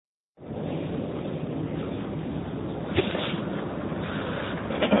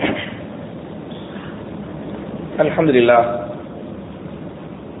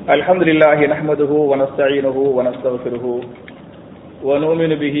அல்ஹம்துலில்லாஹி நஹ்மதுஹு வ நஸ்தஈனுஹு வ நஸ்தக்ஃபிருஹு வ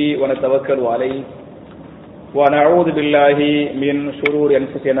நு'மினு பிஹி வ நதவக்கலு அலைஹி வ நஊது பில்லாஹி மின் ஷுரூரி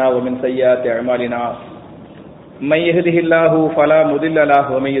அன்ஃபுஸினா வ மின் ஸய்யிஆத்தி அஅமாலினா மன் யஹ்திஹில்லாஹு ஃபலா முதில்ல லஹு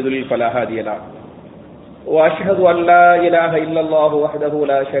வ மன் யுضلل ஃபலா ஹாதிய லஹு வ அஷ்ஹது அன் லா இலாஹா இல்லல்லாஹு வஹ்தஹு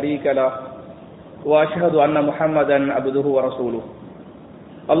லா ஷரீக லஹு வ அஷ்ஹது அன்ன முஹம்மதன் அப்துஹு வ ரசூலுஹு.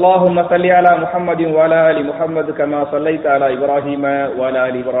 اللهم صل على محمد وعلى ال محمد كما صليت على ابراهيم وعلى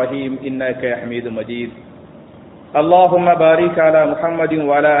ال ابراهيم انك حميد مجيد. اللهم بارك على محمد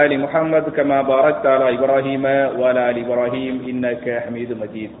وعلى ال محمد كما باركت على ابراهيم وعلى ال ابراهيم انك حميد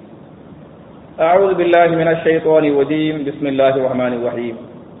مجيد. اعوذ بالله من الشيطان الرجيم. بسم الله الرحمن الرحيم.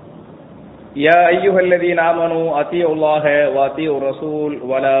 يا ايها الذين امنوا اطيعوا الله واطيعوا الرسول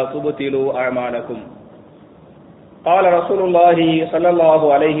ولا تبطلوا اعمالكم. قال رسول الله صلى الله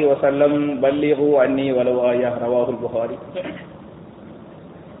عليه وسلم بلغوا عني ولو آية. رواه البخاري.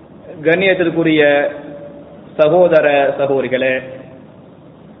 கண்ணியத்திற்குரிய சகோதர சகோதரிகளே,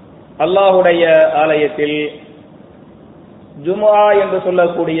 அல்லாஹுடைய ஆலயத்தில் ஜும்ஆ என்று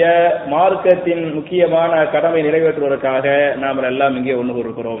சொல்லக்கூடிய மார்க்கத்தின் முக்கியமான கடமை நிறைவேற்றுவதற்காக நாம் எல்லாம் இங்கே ஒன்று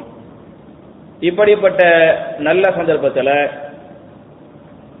கூறுகிறோம். இப்படிப்பட்ட நல்ல சந்தர்ப்பத்தில்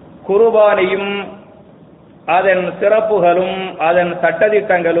குர்பானியும் அதன் சிறப்புகளும் அதன்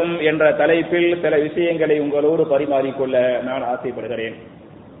சட்டதிட்டங்களும் என்ற தலைப்பில் சில விஷயங்களை உங்களோடு பரிமாறிக்கொள்ள நான் ஆசைப்படுகிறேன்.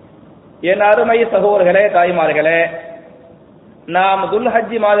 என் அருமை சகோதரர்களே, தாய்மார்களே, நாம்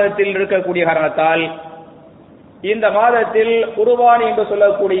துல்ஹஜ் மாதத்தில் இருக்கக்கூடிய காரணத்தால் இந்த மாதத்தில் குர்பானி என்று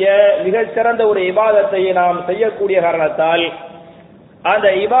சொல்லக்கூடிய மிகச் சிறந்த ஒரு இபாதத்தை நாம் செய்யக்கூடிய காரணத்தால் அந்த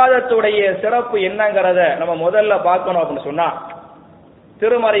இபாதத்துடைய சிறப்பு என்னங்கிறத நம்ம முதல்ல பார்க்கணும் அப்படின்னு சொன்னா,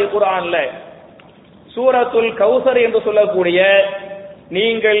 திருமறை குர்ஆன்ல சூரத்துல் கௌசர் என்று சொல்லக்கூடிய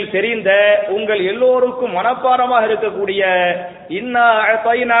நீங்கள் தெரிந்த உங்கள் எல்லோருக்கும் மனப்பாடமாக இருக்கக்கூடிய இன்னா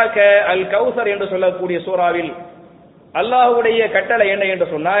அஅதைனாக அல் கௌசர் என்று சொல்லக்கூடிய சூராவில் அல்லாஹ்வுடைய கட்டளை என்ன என்று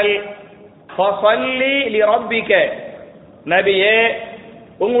சொன்னால், ஃபஸல்லி லிரப்பிக, நபியே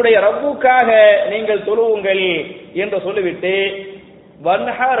உங்களுடைய ரப்புக்காக நீங்கள் தொழுவுங்கள் என்று சொல்லிவிட்டு,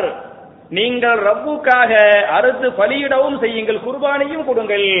 வன்ஹர், நீங்கள் ரப்புக்காக அறுத்து பலியிடவும் செய்யுங்கள், குர்பானியும்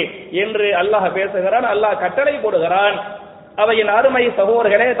கொடுங்கள் என்று அல்லாஹ் பேசுகிறான், அல்லாஹ் கட்டளை போடுகிறான். அவையின் அருமை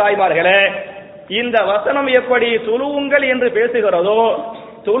சகோதரர்களே, தாய்மார்களே, இந்த வசனம் எப்படி தொழுவுங்கள் என்று பேசுகிறதோ,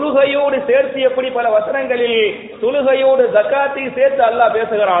 தொழுகையோடு சேர்த்து எப்படி பல வசனங்களில் தொழுகையோடு ஜக்காத்தை சேர்த்து அல்லாஹ்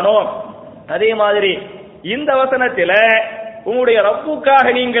பேசுகிறானோ, அதே மாதிரி இந்த வசனத்தில உங்களுடைய ரப்புக்காக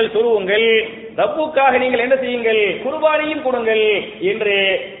நீங்கள் தொழுவுங்கள், ரப்புக்காக நீங்கள் என்ன செய்யுங்கள், குர்பானியும் கொடுங்கள் என்று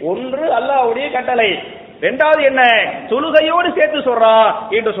ஒன்று அல்லாஹ்வுடைய கட்டளை. இரண்டாவது என்ன, தொழுகையோடு சேர்த்து சொல்றான்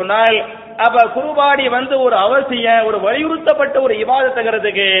என்று சொன்னால், அப்ப குர்பானி ஒரு அவசியம், ஒரு வலியுறுத்தப்பட்ட ஒரு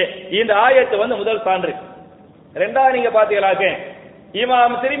இபாதத்துங்கிறதுக்கு இந்த ஆயத்து முதல் சான்று. இரண்டாவது நீங்க பாத்தீங்களாக்க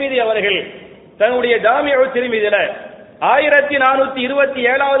இமாம் திர்மிதி அவர்கள் தன்னுடைய ஜாமிஉ திர்மிதில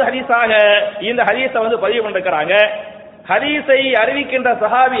 1427வது ஹதீஸாக இந்த ஹதீஸை பதிவு பண்ணிருக்கிறாங்க. ஹதீஸை அறிவிக்கின்ற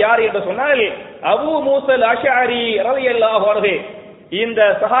சஹாபி யார் என்று சொன்னால் அபூ மூஸல் அஷ்அரி ரலியல்லாஹு அன்ஹு. இந்த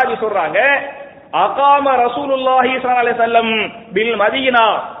சஹாபி சொல்றாங்க, அகாம ரசூலுல்லாஹி ஸல்லல்லாஹு அலைஹி வஸல்லம் பில் மதீனா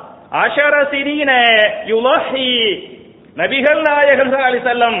 10 சினீன யுலஹி, நபிகள் நாயகம் ஸல்லல்லாஹு அலைஹி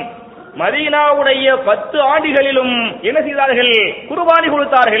வஸல்லம் மதீனாவுடைய 10 ஆண்டுகளிலும் என்ன செய்தார்கள், குர்பானி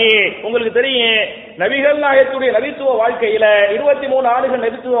கொடுத்தார்கள். உங்களுக்கு தெரியும், நபிகள் நாயகத்துடைய நபித்துவ வாழ்க்கையில 23 ஆண்டுகள்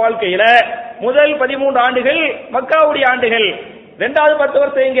நபித்துவ வாழ்க்கையில முதல் 13 ஆண்டுகள் மக்காவுடைய ஆண்டுகள், 2வது 10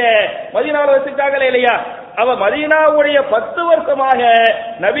 வருஷம் இங்க மதீனாவுல வச்சுட்டாங்களே இல்லையா, அவ மதீனாவுடைய 10 வருஷமாக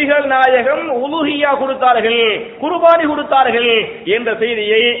நபிகள் நாயகம் உலுஹியா கொடுத்தார்கள், குர்பானி கொடுத்தார்கள் என்ற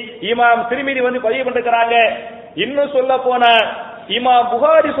செய்தியை இமாம் திர்மிதி பதிவு பண்ணிருக்கிறாங்க. இன்னும் சொல்ல போன இமாம்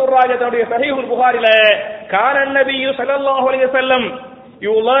புகாரி சொல்றாங்க தன்னுடைய சஹீஹுல் புகாரில, கானன் நபியு ஸல்லல்லாஹு அலைஹி வஸல்லம்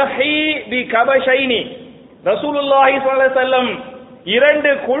யுலஹி பி கபஷைனி, ரசூலுல்லாஹி ஸல்லல்லாஹு அலைஹி வஸல்லம்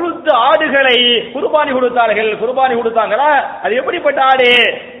 2 கொழுத்த ஆடுகளை குர்பானி கொடுத்தார்கள். குர்பானி கொடுத்தாங்களா, அது எப்படிப்பட்ட ஆடு,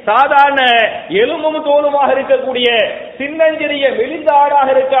 சாதாரண எலும்பும் தோலுமாக இருக்கக்கூடிய சின்னஞ்சிறிய மெலிந்த ஆடாக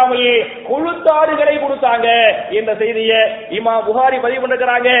இருக்காமல் கொழுத்த ஆடுகளை கொடுத்தாங்க என்ற செய்தியை இமாம் புகாரி பதிவு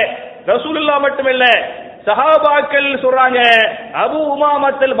பண்ணிருக்கிறாங்க. ரசூலுல்லாஹ் மட்டுமில்ல, சஹாபாக்கள் சொல்றாங்க. அபூ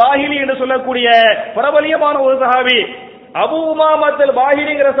உமாமத்துல் பாஹிலி என்று சொல்லக்கூடிய பிரபலியமான ஒரு சஹாபி, அபூ உமாமத்துல்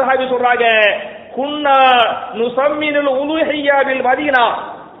பாஹிலிங்கிற சஹாபி சொல்றாங்க, குன்னா நுஸம்மினுல் உலுஹிய்யா பில் மதீனா,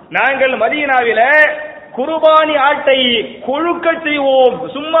 நாங்கள் மதீனாவில குர்பானி ஆட்டை கொழுக்க செய்வோம்.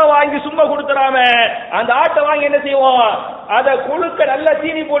 சும்மா வாங்கி சும்மா கொடுத்துறாம அந்த ஆட்டை வாங்கி என்ன செய்வோம், அதை கொழுக்க நல்ல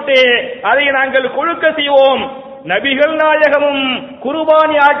தீனி போட்டு அதை நாங்கள் கொழுக்க செய்வோம். நபிகள் நாயகமும்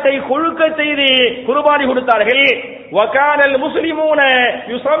குர்பானி ஆட்டை கொழுக்க செய்து குர்பானி கொடுத்தார்கள். வகானல் முஸ்லிமூன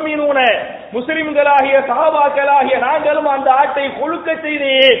யுஸம்மினூன, முஸ்லிம்களாகிய சஹாபாக்களாகிய நாங்களும் அந்த ஆட்டை கொழுக்க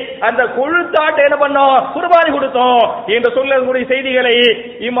செய்து அந்த கொழுத்த ஆட்டை என்ன பண்ணோம், குர்பானி கொடுத்தோம் என்று சொல்லக்கூடிய செய்திகளை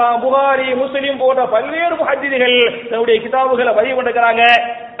இமாம் புகாரி, முஸ்லிம் போன்ற பல்வேறு முஹத்திஸ்கள் தன்னுடைய கிதாபுகளை பதிவு பண்ணிருக்கிறாங்க.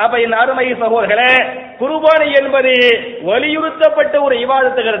 அப்ப இந்த அருமை சகோதரர்களே, குர்பானி என்பது வலியுறுத்தப்பட்ட ஒரு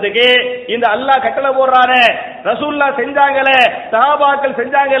இபாதத்துக்கு இந்த அல்லாஹ் கட்டளை போடுறானே, ரசூலுல்லாஹ் செஞ்சாங்களே, சஹாபாக்கள்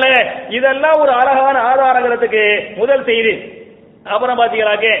செஞ்சாங்களே, இதெல்லாம் ஒரு அழகான ஆதாரங்களுக்கு முதல் செய்தி. அப்புறம்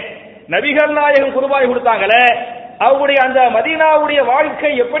பாத்தீங்களாக்க நபிகள் நாயகம் குர்பானி கொடுத்தாங்களே, அவங்களுடைய அந்த மதீனாவுடைய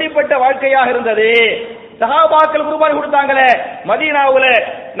வாழ்க்கை எப்படிப்பட்ட வாழ்க்கையாக இருந்தது. சஹாபாக்கள் குர்பானி கொடுத்தாங்களே, மதீனாவுல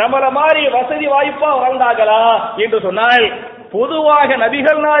நம்மள மாதிரி வசதி வாய்ப்பா வாழ்ந்தாங்களா என்று சொன்னால், பொதுவாக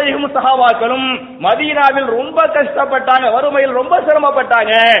நபிகள் நாயகம் சஹாபாக்களும் மதீனாவில் ரொம்ப கஷ்டப்பட்டாங்க, வறுமையில் ரொம்ப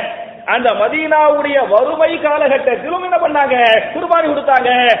சிரமப்பட்டாங்க. அந்த மதீனாவுடைய வறுமை காலகட்டத்திலும் என்ன பண்ணாங்க, குர்பானி கொடுத்தாங்க.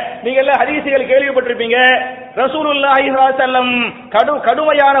 நீங்க எல்லாம் ஹதீஸ்கள் கேள்விப்பட்டிருப்பீங்க. ரசூலுல்லாஹி ஸல்லல்லாஹு அலைஹி வஸல்லம்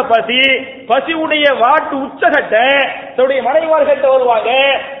கடுமையான பசியுடைய வாட்டு உச்சகட்ட தன்னுடைய மனைவிமார்கிட்ட வருவாங்க,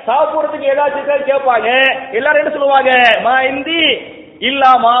 சாப்பிடுறதுக்கு ஏதாச்சும் கேட்பாங்க. எல்லாரும் என்ன சொல்லுவாங்க, மா இந்தி இல்லா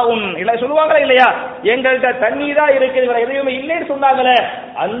மாவுன் இல்ல சொல்லுவாங்களா இல்லையா, எங்கள்கிட்ட தண்ணி தான் இருக்குது, எதையுமே இல்லைன்னு சொன்னாங்களே.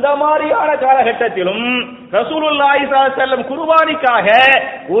 அந்த மாதிரியான காலகட்டத்திலும் ரசூலுல்லாஹி ஸல்லல்லாஹு அலைஹி வஸல்லம் குர்பானிக்காக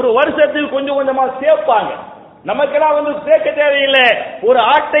ஒரு வருஷத்துக்கு கொஞ்சம் கொஞ்சமா சேர்ப்பாங்க. நமக்கெல்லாம் சேர்க்க தேவையில்லை. ஒரு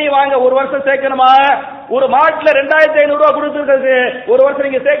ஆட்டை வாங்க ஒரு வருஷம் சேர்க்கணுமா, ஒரு மாட்டுல 2500 ரூபாய் கொடுத்துருக்கு ஒரு வருஷம்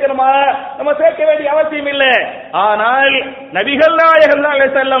நீங்க சேர்க்கணுமா, நம்ம சேர்க்க வேண்டிய அவசியம் இல்லை. ஆனால் நபிகள் நாயகம் ஸல்லல்லாஹு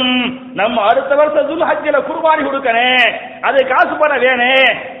அலைஹி வஸல்லம் நம்ம அடுத்த வருஷம் துல்ஹஜ்ஜில குர்பானி கொடுக்கணும், அது காசு பண்ண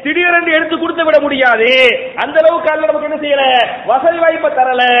வேணும், திடீரென்று எடுத்து கொடுத்து விட முடியாது. அந்த அளவுக்கு அல்ல நமக்கு என்ன செய்யல, வசதி வாய்ப்பை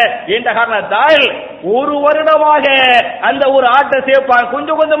தரல என்ற காரணத்தால் ஒரு வருடமாக அந்த ஒரு ஆட்டை சேர்ப்பாங்க.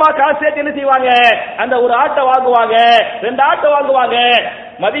 கொஞ்சம் கொஞ்சமா காசு சேர்த்து என்ன செய்வாங்க, அந்த ஒரு ஆட்டை வாங்குவாங்க, 2 ஆட்டை வாங்குவாங்க.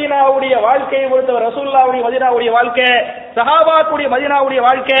 மதீனாவுடைய வாழ்க்கையை பொறுத்தவரை ரசூலுல்லாஹ்வுடைய மதீனாவுடைய வாழ்க்கை, சஹாபாக்களுடைய மதீனாவுடைய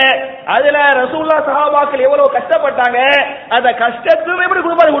வாழ்க்கை, அதுல ரசூலுல்லாஹ் சஹாபாக்கள் எவ்வளவு கஷ்டப்பட்டாங்க, அந்த கஷ்டத்துக்கு எப்படி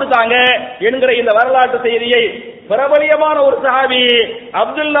குர்பானி கொடுத்தாங்க என்கிற இந்த வரலாற்று செய்தியை பிரபலியமான ஒரு சஹாபி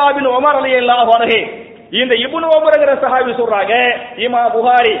அப்துல்லா பின் உமர் ரலியல்லாஹு அன்ஹு, இந்த இப்னு உமர்ங்கிற சஹாபி சொல்றாங்க, இமாம்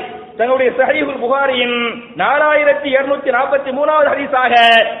புகாரி தன்னுடைய ஸஹீஹுல் புகாரியின் 4243வது ஹதீஸாக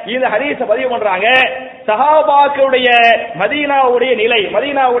இந்த ஹதீஸை பதிவு பண்றாங்க. சஹாபாக்களுடைய மதீனாவுடைய நிலை,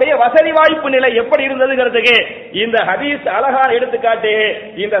 மதீனாவுடைய வசதி வாய்ப்பு நிலை எப்படி இருந்ததுங்கிறதுக்கு இந்த ஹதீஸ் அழகான எடுத்துக்காட்டு.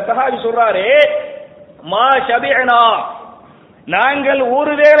 இந்த சஹாபி சொல்றாரு, மா ஷபிஅனா, நாங்கள்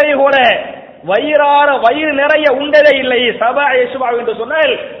ஒரு வேளை கூட வயிறு நிறைய உண்டதே இல்லை. சபா யஷ்பா என்று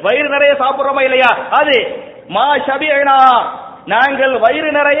சொன்னால் வயிறு நிறைய சாப்பிடுறோமா இல்லையா, அது மா ஷபிஅனா, நாங்கள் வயிறு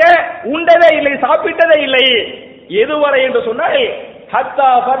நிறைய உண்டதே இல்லை, சாப்பிட்டதே இல்லை. எதுவரை என்று சொன்னால்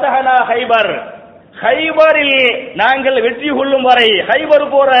ஹத்தா ஃபதஹனா ஹைபர், ஹைபரில் நாங்கள் வெற்றி கொள்ளும் வரை. ஹைபர்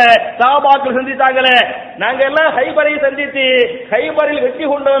போற சஹாபாக்கள் சந்தித்தாங்களே, நாங்கள் எல்லாம் ஹைபரை சந்தித்து ஹைபரில் வெற்றி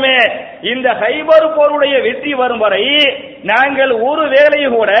கொண்டோமே, இந்த ஹைபர் போருடைய வெற்றி வரும் வரை நாங்கள் ஒரு வேளை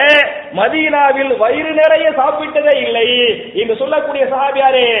கூட மதீனாவில் வயிறு நிறைய சாப்பிட்டதே இல்லை என்று சொல்லக்கூடிய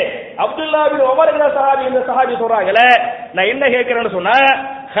சஹாபியாரே அப்துல்லா பின் உமர் என்ற சஹாபி. இந்த சஹாபி சொல்றாங்களே, நான் என்ன கேட்கிறேன்னு சொன்னா,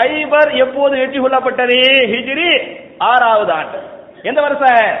 ஹைபர் எப்போது வெற்றி கொள்ளப்பட்டது? ஹிஜ்ரி 6வது ஆண்டு. எந்த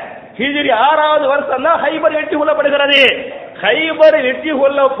வருஷம்? ஹிஜ்ரி 6வது வருஷம் தான் ஹைபர் வெற்றி கொள்ளப்படுகிறது. ஹைபர் வெற்றி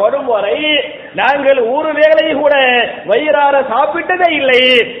கொள்ளப்படும் வரை நாங்கள் ஒரு வேளை கூட வயிறார சாப்பிட்டதே இல்லை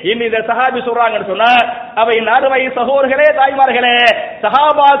இந்த சஹாபி சொல்றாங்கன்னு சொன்னா, அவை அருமை சகோதரர்களே, தாய்மார்களே,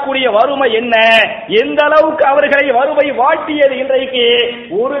 சஹாபாக்குடைய வறுமை என்ன, எந்த அளவுக்கு அவர்களை வறுமை வாட்டியது. இன்றைக்கு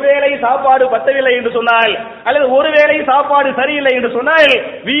ஒருவேளை சாப்பாடு பத்தவில்லை என்று சொன்னால், அல்லது ஒருவேளை சாப்பாடு சரியில்லை என்று சொன்னால்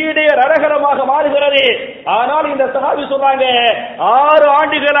வீடே ரணகரமாக மாறுகிறது. ஆனால் இந்த சஹாபி சொல்றாங்க, 6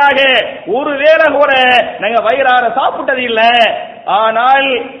 ஆண்டுகளாக ஒரு வேளை கூட நாங்க வயிறார சாப்பிட்டது இல்லை. ஆனால்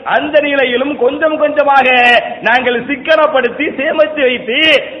அந்த நிலையிலும் கொஞ்சம் கொஞ்சமாக நாங்கள் சிக்கனப்படுத்தி சேமித்து வைத்து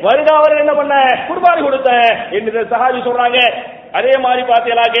வருடாவரம் என்ன பண்ண, குர்பானி கொடுத்த என்று சஹாபி சொல்றாங்க. அதே மாதிரி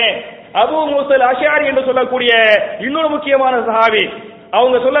பார்த்தீங்களாக அபூ மூஸல் அஷ்அரி என்று சொல்லக்கூடிய இன்னொரு முக்கியமான சஹாபி,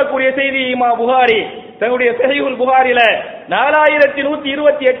 அவங்க சொல்லக்கூடிய செய்தி இமாம் புகாரி தன்னுடைய ஸஹீஹுல் புகாரில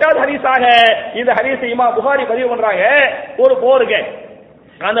 4128வது ஹதீஸாக இந்த ஹதீஸை இமாம் புகாரி பதிவு பண்றாங்க. ஒரு போருக்கு,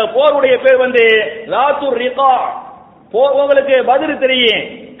 அந்த போருடைய பேர் லாத்துர் ரிகா. உங்களுக்கு பத்ர் தெரியும்,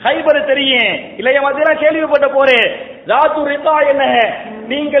 ஹைபர் தெரியும் இல்லையா, மதீனா கேள்விப்பட்ட போரு. லாத்துர் ரிகா என்ன,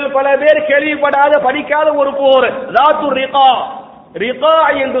 நீங்கள் பல பேர் கேள்விப்படாத படிக்காத ஒரு போர் லாத்துர் ரிகா. ரிகா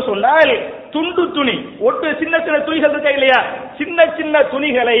என்று சொன்னால் துண்டு துணி, ஒட்டு சின்ன சின்ன துணிகள் இருக்கா இல்லையா, சின்ன சின்ன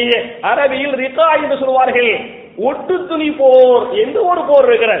துணிகளை அரபியில் ரிகா என்று சொல்வார்கள். ஒட்டு துணி போர் என்று ஒரு போர்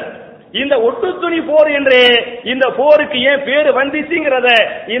இருக்கிறது. இந்த ஒட்டு துணி போர் என்று இந்த போருக்கு ஏன் பேரு வந்துச்சுங்கிறத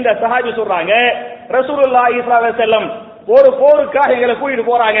இந்த சஹாபி சொல்றாங்க. ரசூலுல்லாஹி ஸல்லல்லாஹு அலைஹி வஸல்லம் ஒரு போருக்காக எங்களை கூட்டிட்டு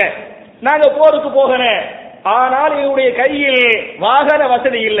போறாங்க. நாங்க போருக்கு போகணும். ஆனால் எங்களுடைய கையில் வாகன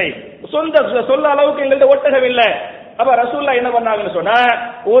வசதி இல்லை, சொல்ல அளவுக்கு எங்கள்ட்ட ஒட்டகம் இல்லை. அப்ப ரசூலுல்லாஹ் என்ன பண்ணாங்கன்னு சொன்னா,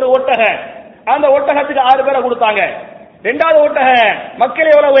 ஒரு ஒட்டகம், அந்த ஒட்டகத்துக்கு 6 பேரை கொடுத்தாங்க. 2வது ஒட்டகம்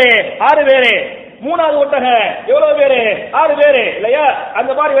மக்கள் எவ்வளவு? 6 பேரு. 3வது ஒட்டகம் எவ்வளவு பேரு? 6 பேரு இல்லையா?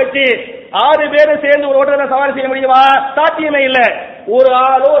 அந்த மாதிரி வச்சு 6 பேரு சேர்ந்து ஒரு ஒட்டகத்தை சவாரி செய்ய முடியுமா? சாத்தியமே இல்லை. ஒரு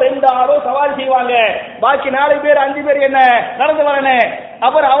ஆளோ 2 ஆளோ சவாரி செய்வாங்க, பாக்கி 4 பேர் 5 பேர் என்ன நடந்து வரணும்.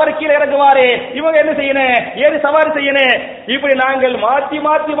 அப்புறம் அவர் கீழே இறங்குவாரு, இவங்க என்ன செய்யணும்? ஏறி சவாரி செய்யணும். இப்படி நாங்கள் மாத்தி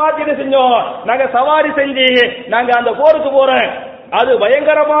மாத்தி மாத்தி என்ன செஞ்சோம்? நாங்க சவாரி செஞ்சு நாங்க அந்த போருக்கு போறோம். அது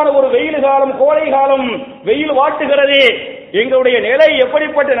பயங்கரமான ஒரு வெயில் காலம், கோடை காலம், வெயில் வாட்டுகிறது. எங்களுடைய நிலை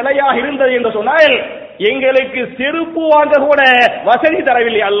எப்படிப்பட்ட நிலையாக இருந்தது என்று சொன்னால், எங்களுக்கு செருப்பு வாங்க கூட வசதி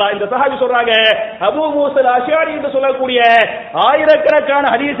தரவில்லை அல்லாஹ். இந்த சஹாபி சொல்றாங்க, அபூ மூஸா அஷ்அரி என்று சொல்லக்கூடிய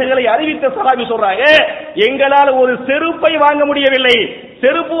ஆயிரக்கணக்கான ஹதீஸ்களை அறிவித்த சஹாபி சொல்றாங்க, எங்களால் ஒரு செருப்பை வாங்க முடியவில்லை.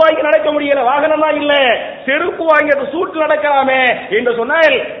 செருப்பு வாங்கி நடக்க முடியல, வாகனமா இல்ல, செருப்பு வாங்கி சூட்டு நடக்கலாமே என்று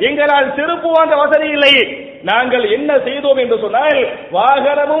சொன்னால் எங்களால் செருப்பு வாங்க வசதி இல்லை. நாங்கள் என்ன செய்தோம் என்று சொன்னால்,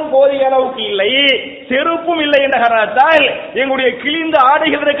 வாகனமும் போதிய அளவுக்கு இல்லை, செருப்பும் இல்லை என்ற காரணத்தால் எங்களுடைய கிழிந்த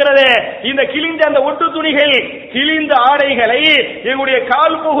ஆடைகள் இருக்கிறது, இந்த கிழிந்த அந்த ஒட்டு துணிகள், கிழிந்த ஆடைகளை எங்களுடைய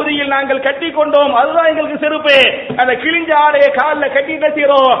கால் பகுதியில் நாங்கள் கட்டி கொண்டோம். அதுதான் எங்களுக்கு செருப்பு. அந்த கிழிந்த ஆடையை காலில் கட்டி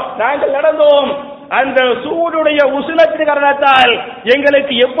செய்கிறோம், நாங்கள் நடந்தோம். அந்த சூடுடைய உஷ்ணத்தின் காரணத்தால்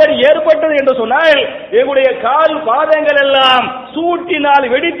எங்களுக்கு எப்படி ஏற்பட்டது என்று சொன்னால், எங்களுடைய கால் பாதங்கள் எல்லாம்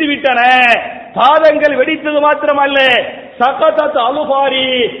சூட்டினால் வெடித்து விட்டன. பாதங்கள் வெடித்தது மாத்திரமல்ல, சகதத் அலுபாரி,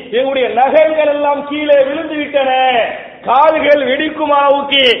 எங்களுடைய நகங்கள் எல்லாம் கீழே விழுந்து விட்டன. கால்கள் வெடிக்கும்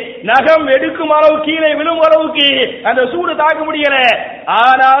அளவுக்கு, நகம் வெடிக்கும் அளவு, கீழே விழும் அளவுக்கு அந்த சூடு தாக்க முடியல.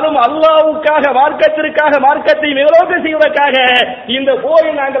 ஆனாலும் அல்லாஹ்வுக்காக, மார்க்கத்திற்காக, மார்க்கத்தை மேலோக்க செய்வதற்காக இந்த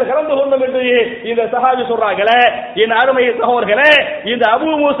போரில் நாங்கள் கலந்து கொண்டோம் என்று இந்த சஹாபி சொல்றாங்களே. என் அருமை சகோதரர்களே, இந்த அபூ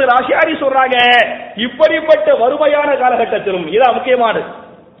மூஸா அஷ்அரி சொல்றாங்க, இப்படிப்பட்ட வறுமையான காலகட்டத்திலும், இதான் முக்கியமானது,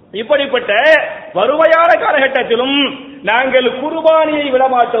 இப்படிப்பட்ட வறுமையான காலகட்டத்திலும் நாங்கள் குர்பானியை விட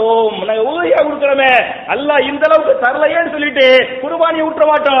மாட்டோம். நாங்கள் உதவியா கொடுக்கிறோமே, அல்லாஹ் இந்த அளவுக்கு தரலையேன்னு சொல்லிட்டு குர்பானியை விட்டுற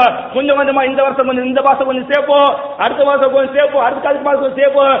மாட்டோம். கொஞ்சம் கொஞ்சமா இந்த வருஷம் கொஞ்சம், இந்த மாசம் கொஞ்சம் சேர்ப்போம், அடுத்த மாசம் கொஞ்சம் சேர்ப்போம், அடுத்த மாசம் கொஞ்சம்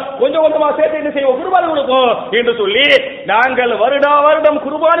சேர்ப்போம், கொஞ்சம் கொஞ்சமா சேர்த்து என்ன செய்வோம்? குர்பானி கொடுப்போம் என்று சொல்லி நாங்கள் வருடா வருடம்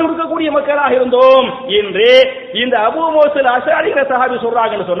குர்பானி கொடுக்கக்கூடிய மக்களாக இருந்தோம் என்று இந்த அபூ மூஸா அஷ்அரி சஹாபி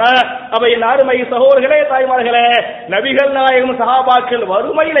சொல்றாங்கன்னு சொன்னா, அப்ப என் அருமை சகோதரர்களே, தாய்மார்களே, நபிகள் நாயகம் சஹாபாக்கள்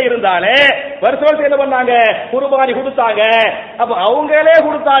வறுமையில இருந்தாலே வருஷம் என்ன பண்ணாங்க? குர்பானி கொடுத்தாங்க. அப்ப அவங்களே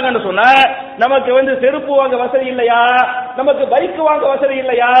கொடுத்தாங்கன்னு சொன்னா, நமக்கு செருப்பு வாங்க வசதி இல்லையா? நமக்கு பைக் வாங்க வசதி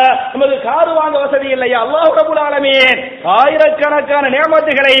இல்லையா? நமக்கு கார் வாங்க வசதி இல்லையா? அல்லாஹ் ரப்பல் ஆலமீன் ஆயிரக்கணக்கான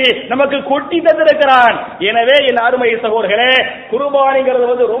நியமத்துகளை நமக்கு கொட்டி தந்திருக்கிறான். எனவே என் அருமை சகோதரர்களே,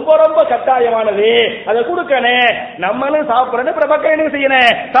 குர்பானிங்கிறது ரொம்ப ரொம்ப கட்டாயமானது. அதை கொடுக்கணும், நம்மளும் சாப்பிடணும், பிற மக்கள் என்ன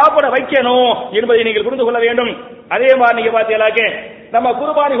செய்யணும்? சாப்பிட வைக்கணும் என்பதை நீங்கள் புரிந்து கொள்ள வேண்டும். அதே மாதிரி நீங்க பாத்தீங்கன்னாக்க, நம்ம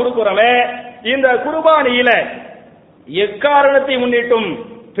குர்பானி கொடுக்கிறோமே, இந்த குர்பானியில எக்காரணத்தை முன்னிட்டும்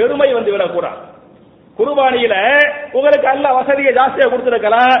பெருமை வந்து விடக்கூடாது. குர்பானியில உங்களுக்கு அல்ல வசதியை ஜாஸ்தியா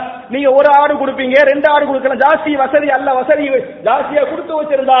கொடுத்திருக்கலாம். நீங்க ஒரு ஆடு கொடுப்பீங்க, 2 ஆடு கொடுக்கலாம், ஜாஸ்தி வசதி அல்ல, வசதி ஜாஸ்தியா கொடுத்து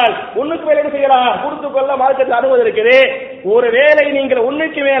வச்சிருந்தால் ஒண்ணுக்கு மேல என்ன செய்யலாம்? கொடுத்து கொள்ள மார்க்கத்தில் அனுமதி இருக்குது. ஒருவேளை நீங்கள்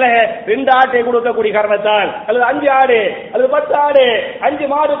ஒண்ணுக்கு மேல 2 ஆட்டை கொடுக்கக்கூடிய காரணத்தால், அல்லது 5 ஆடு, அல்லது 10 ஆடு,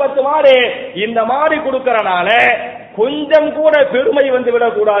 5 மாடு, 10 மாடு, இந்த மாடு கொடுக்கறனால கொஞ்சம் கூட பெருமை வந்து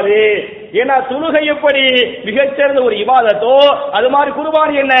விடக்கூடாது. ஏன்னா தொழுகை எப்படி மிகச்சிறந்த ஒரு இபாதத்தோ, அது மாதிரி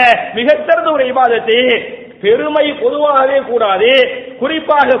குர்பானி என்ன மிகச்சிறந்த ஒரு இபாதத்து. பெருமை பொதுவாகவே கூடாது,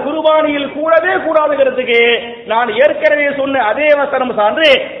 குறிப்பாக குர்பானியில் கூடவே கூடாதுங்கிறதுக்கு நான் ஏற்கனவே சொன்ன அதே வசனம் சான்று,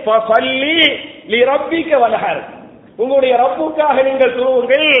 ஃபஸல்லி லிரப்பிக வன்ஹர், உங்களுடைய ரப்புக்காக நீங்கள்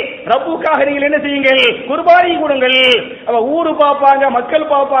தொழுவுங்கள், ரப்புக்காக நீங்கள் என்ன செய்யுங்கள்? குர்பானி கொடுங்கள். அவ ஊரு பார்ப்பாங்க, மக்கள்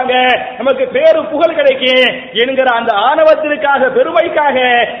பார்ப்பாங்க, நமக்கு பேரு புகழ் கிடைக்கும் என்கிற அந்த ஆணவத்திற்காக, பெருமைக்காக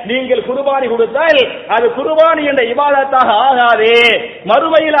நீங்கள் குர்பானி கொடுத்தால் அது குர்பானி என்ற இபாதத்தாக ஆகாது.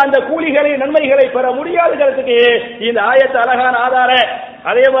 மறுமையில் அந்த கூலிகளை, நன்மைகளை பெற முடியாதுங்கிறதுக்கு இந்த ஆயத்து அழகான ஆதார.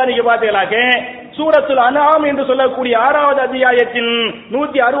 அதே மாதிரி நீங்க பாத்தீங்களாக்க, சூரத்துல் அன்ஆம் என்று சொல்லக்கூடிய 6வது அத்தியாயத்தின்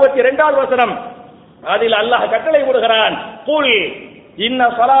 162வது வசனம், அதில் அல்லாஹ் கட்டளை போடுகிறான், குல் இன்ன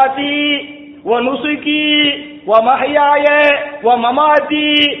ஸலாத்தி வ நுசுகி வ மஹ்யாய வ மமாதி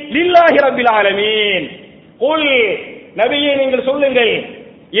லில்லாஹி ரப்பில் ஆலமீன். குல், நபியே நீங்கள் சொல்லுங்கள்,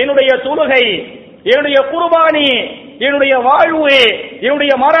 என்னுடைய தொழுகை, என்னுடைய குர்பானி, என்னுடைய வாழ்வு,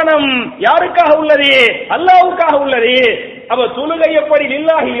 என்னுடைய மரணம் யாருக்காக உள்ளது? அல்லாஹ்வுக்காக உள்ளது. அப்ப தொழுகை எப்படி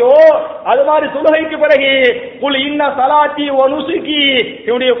லில்லாஹியோ அது மாதிரி தொழுகைக்கு பிறகு குல் இன்ன ஸலாத்தி வ நுசுகி,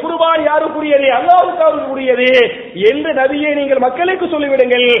 என்னுடைய குர்பான் யாருக்குரியது? அல்லாஹ்வுக்குரியது என்று நபியே நீங்கள் மக்களுக்கு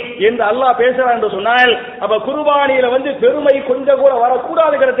சொல்லிவிடுங்கள் என்று அல்லாஹ் பேசுறான் என்று சொன்னால், அப்ப குர்பானியில பெருமை கொஞ்சம் கூட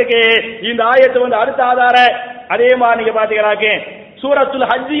வரக்கூடாதுங்கிறதுக்கு இந்த ஆயத்து அடுத்த ஆதார. அதே மாதிரி நீங்க பாத்தீங்கன்னாக்க சூரத்துல்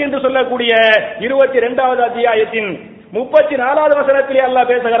ஹஜ் என்று சொல்லக்கூடிய 22வது அத்தியாயத்தின் 34வது வசனத்திலே அல்லாஹ்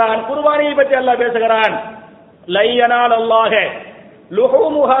பேசுகிறான், குர்பானியை பற்றி அல்லாஹ் பேசுகிறான். லை யனால் அல்லாஹ்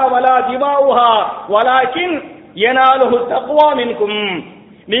லுஹூமுஹா வலா திமாஉஹா வலாக்கின் யனாலுஹு தக்வா மின்கும்.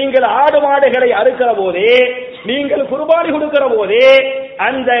 நீங்கள் ஆடு மாடுகளை அறுக்கிற போதே, நீங்கள் குர்பானி கொடுக்கிற போதே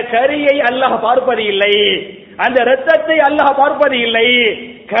அந்த கரியை அல்லாஹ் பார்ப்பது இல்லை, அந்த இரத்தத்தை அல்லாஹ் பார்ப்பது இல்லை,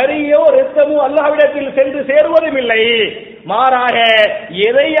 கரியோ இரத்தமோ அல்லாஹ்விடத்தில் சென்று சேருவதும் இல்லை. மாறாக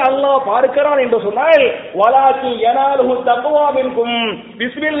எதை அல்லாஹ் பார்க்கிறான் என்று சொன்னால், வலாக்கி யனாலுஹு தக்வா மின்கும்,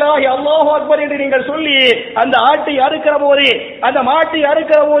 பிஸ்மில்லாஹி அல்லாஹு அக்பர் என்று நீங்கள் சொல்லி அந்த ஆட்டை அறுக்கிற போது, அந்த மாட்டை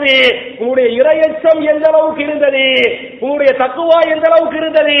அறுக்கிற போது உங்களுடைய இறையச்சம் எந்த அளவுக்கு இருந்தது, உங்களுடைய தக்குவா எந்த அளவுக்கு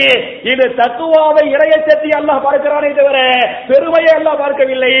இருந்தது. இது தக்குவாவை இறையச்சத்தை அல்லாஹ் பார்க்கிறானே தவிர பெருமையை அல்லாஹ்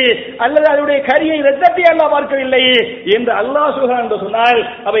பார்க்கவில்லை, அல்லது அதனுடைய கரியை இரத்தத்தை அல்லாஹ் பார்க்கவில்லை என்று அல்லாஹ் சொல்கிறான் என்று சொன்னால்,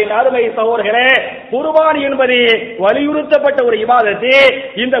 அவை அருமை சகோதரர்களே, குர்பானி என்பது வலியுறுத்தப்பட்ட ஒரு இபாதத்து.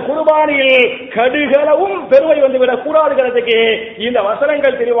 இந்த குர்பானியில் கடுகளவும் பெருமை வந்துவிடக் கூடாதுங்கிறதுக்கு இந்த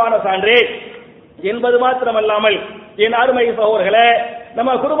வசனங்கள் தெளிவான சான்று என்பது மாத்திரமல்லாமல், என் அருமை சகோதரர்களே, நம்ம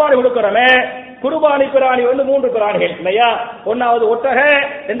குர்பானி கொடுக்கிறோமே, குர்பானி பிராணி 3 பிராணிகள் இல்லையா? ஒன்னாவது ஒட்டக,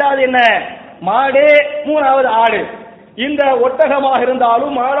 இரண்டாவது என்ன மாடு, மூணாவது ஆடு. இந்த ஒட்டகமாக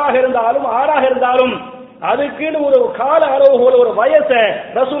இருந்தாலும் மாடாக இருந்தாலும் ஆடாக இருந்தாலும் அதுக்குன்னு ஒரு கால அளவுகோல், ஒரு வயசை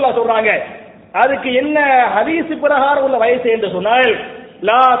ரசூலுல்லாஹ் சொல்றாங்க. அதுக்கு என்ன ஹதீஸ் பிரகாரம் உள்ள வயசு என்று சொன்னால்,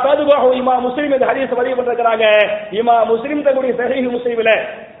 லா ததுபஹு, இமாம் முஸ்லிம் இந்த ஹதீஸ் பதிவு பண்றாங்க. இமாம் முஸ்லிம் தன்னுடைய சஹீஹ் முஸ்லிமில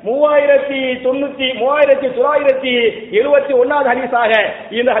 3971வது ஹதீஸாக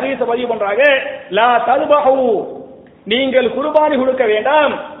இந்த ஹதீஸை பதிவு பண்றாங்க. லா ததுபஹு, நீங்கள் குர்பானி கொடுக்க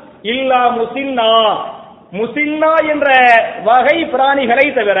வேண்டாம், இல்லா முசின்னா, முசின்னா என்ற வகை பிராணிகளை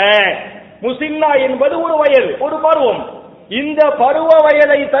தவிர. முசின்னா என்பது ஒரு வயது, ஒரு பருவம். இந்த பருவ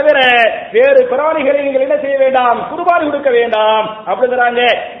வயதை தவிர வேறு பிராணிகளை நீங்கள் என்ன செய்ய வேண்டாம், குர்பானி கொடுக்க வேண்டாம் அப்படிங்கிறாங்க.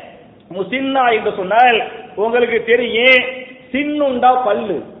 முசின்னா என்று சொன்னால் உங்களுக்கு தெரியும், சின்னுண்டா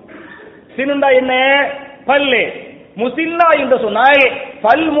பல்லு, சின்னுண்டா என்ன பல்லு. முசின்னா என்று சொன்னால்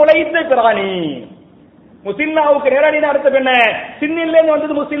பல் முளைத்த பிராணி. முசின்னாவுக்கு நேரடியான அர்த்தம் என்ன? சின்னில்லேன்னு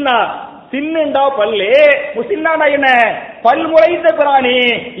வந்தது முசின்னா. சின்னுண்டா பல்லு, முசின்னாண்டா என்ன பல் முளைத்த பிராணி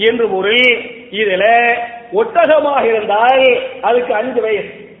என்று பொருள். இதுல ஒட்டகமாக இருந்தால் அதுக்கு 5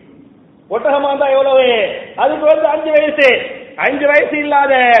 வயசு. ஒட்டகமா இருந்தா எவ்வளவு? அதுக்கு 5 வயசு. 5 வயசு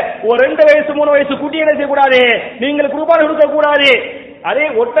இல்லாத ஒரு 2 வயசு 3 வயசு குட்டி என்ன செய்யக்கூடாது, நீங்கள் குர்பானி கொடுக்க கூடாது. அதே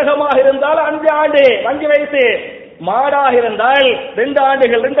ஒட்டகமாக இருந்தால் 5 ஆண்டு 5 வயசு. மாடாக இருந்தால் 2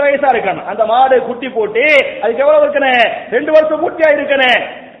 ஆண்டுகள் 2 வயசா இருக்கணும். அந்த மாடு குட்டி போட்டு அதுக்கு எவ்வளவு இருக்கணும்? 2 வருஷம் குட்டியா இருக்கணும்.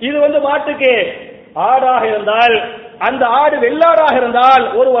 இது மாட்டுக்கு. ஆடாக இருந்தால், அந்த ஆடு வெள்ளாடாக இருந்தால்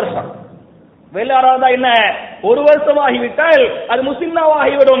 1 வருஷம். வெள்ளாடா இருந்தா என்ன, 1 வருஷமாகிவிட்டால் அது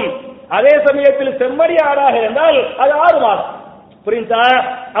முசின்னாவாகிவிடும். அதே சமயத்தில் செம்மறி ஆடாக இருந்தால் அது 6 மாதம். புரியுதா?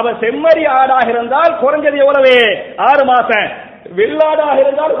 அப்ப செம்மறி ஆடாக இருந்தால் குறைஞ்சது எவ்வளவு? 6 மாசம். வெள்ளாடாக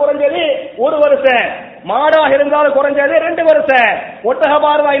இருந்தால் குறைஞ்சது 1 வருஷம். மாடாக இருந்தால் குறைஞ்சது 2 வருஷம். ஒட்டக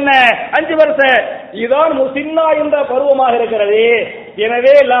பார்வா என்ன 5 வருஷம். இதுதான் முசின்னா என்ற பருவமாக இருக்கிறது.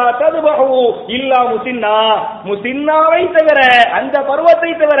 எனவே லா ததுபஹு இல்லா முசின்னா, முசின்னாவை தவிர, அந்த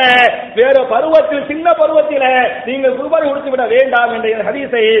பருவத்தை தவிர வேற பருவத்தில், சின்ன பருவத்தில் நீங்கள் குர்பானி கொடுத்து விட வேண்டாம் என்ற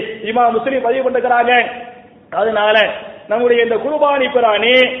ஹதீஸை இமாம் முஸ்லிம் பதிவு பண்ணிருக்கிறாங்க. அதனால நம்முடைய இந்த குர்பானி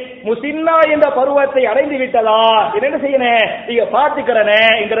பிராணி முசின்னா என்ற பருவத்தை அடைந்து விட்டதா என்ன செய்யணும், நீங்க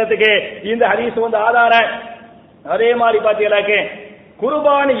பார்த்துக்கிறேன்ங்கிறதுக்கு இந்த ஹதீஸ் ஆதாரம். அதே மாதிரி பார்த்தீங்கன்னாக்க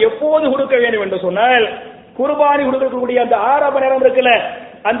குர்பானி எப்போது கொடுக்க வேண்டும் என்று சொன்னால், குர்பானி கொடுக்கக்கூடிய அந்த ஆரம்ப நேரம் இருக்குல்ல,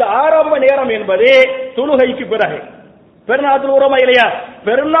 அந்த ஆரம்ப நேரம் என்பது தொழுகைக்கு பிறகு. பெருநாள் தொழுகிறோமா இல்லையா?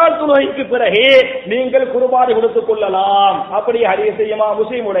 பெருநாள் தொழுகைக்கு பிறகு நீங்கள் குர்பானி கொடுத்துக் கொள்ளலாம். அப்படி ஹதீஸ் இமாம்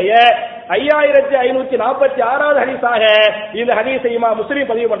முஸ்லிமுடைய 5546வது ஹதீஸாக இந்த ஹதீஸ் இமாம் முஸ்லிம்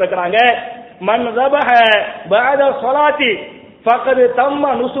பதிவு பண்ணிருக்கிறாங்க. மன் ذبح بعد الصلاه فقد تم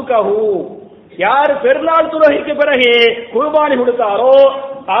نسكه, யார் பெருநாள் தொழுகைக்கு பிறகு குர்பானி கொடுத்தாரோ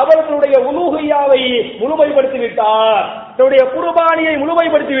அவர்களுடைய உலூஹியாவை முழுமைப்படுத்தி விட்டார், தன்னுடைய குர்பானியை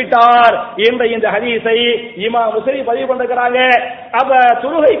முழுமைப்படுத்தி விட்டார் என்ற இந்த ஹதீஸை இமாம் முஸ்லிம் பதிவு பண்ணிருக்கிறாங்க. அப்ப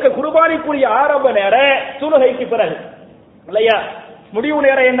தொழுகைக்கு குர்பானிக்குரிய ஆரம்ப நேரம் தொழுகைக்கு பிறகு இல்லையா? முடிவு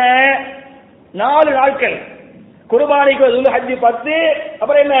நேரம் என்ன? 4 நாட்கள். குர்பானிக்கு துல்ஹஜ் 10,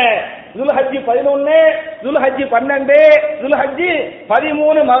 அப்புறம் என்ன துல்ஹஜ் 11, துல்ஹஜ் 12, துல்ஹஜ்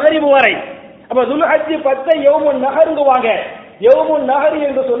 13 மகரிபு வரை. அப்ப துல்ஹஜ் 10 யௌமுன் நஹருங்குவாங்க. யௌமுன் நஹர்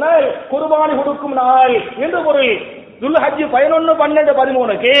என்று சொன்னால் குர்பானி கொடுக்கும் நாள் என்று பொருள். துல்ஹஜ் 11, 12,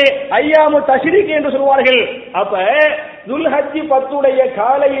 13க்கு ஐயாமு தஷ்ரீக் என்று சொல்வார்கள். அப்ப துல்ஹஜ் 10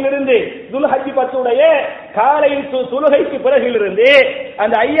 காலையிலிருந்து துல்ஹஜ் 10 காலை தொழுகைக்கு பிறகிலிருந்து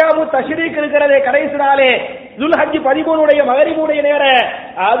அந்த ஐயாமு தஷ்ரீக் இருக்கிறதே கடைசி நாளே துல்ஹஜ் 13 மகரிபுடைய நேரம்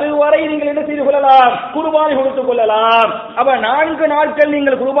அதுவரை நீங்கள் என்ன செய்து கொள்ளலாம்? குர்பானி கொடுத்துக் கொள்ளலாம். அப்ப 4 நாட்கள்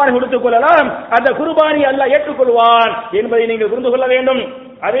நீங்கள் குர்பானி கொடுத்துக் கொள்ளலாம். அந்த குர்பானி அல்லாஹ் ஏற்றுக்கொள்வான் என்பதை நீங்கள் புரிந்து கொள்ள வேண்டும்.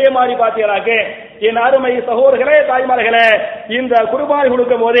 அதே மாதிரி பார்த்தீங்களாக்க என் அருமை சகோதரர்களே, தாய்மார்களே, இந்த குர்பானி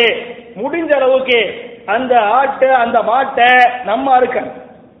கொடுக்கும் போது முடிஞ்ச அளவுக்கு அந்த ஆட்டை அந்த மாட்டை நம்ம அறுக்கணும்.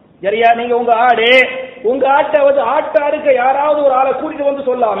 சரியா? நீங்க உங்க ஆட்டை வந்து ஆட்டை அறுக்க யாராவது ஒரு ஆளை கூட்டிட்டு வந்து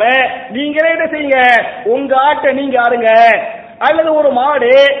சொல்லாம நீங்களே என்ன செய்யுங்க, உங்க ஆட்டை நீங்க அறுங்க. அல்லது ஒரு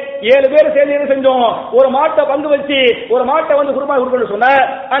மாடு 7 பேர் சேர்ந்து என்ன செஞ்சோம், ஒரு மாட்டை பங்கு வச்சு ஒரு மாட்டை வந்து குர்பானி கொடுக்கணும்னு சொன்ன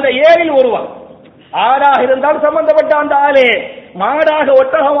அந்த 7ல் ஒருவன் ஆடாக இருந்தால் சம்பந்தப்பட்ட அந்த ஆளு, மாடாக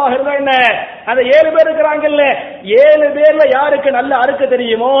ஒட்டகமாக இருந்தா என்ன, அந்த 7 பேர் இருக்கிறாங்கல்ல, 7 பேர்ல யாருக்கு நல்ல அறுக்க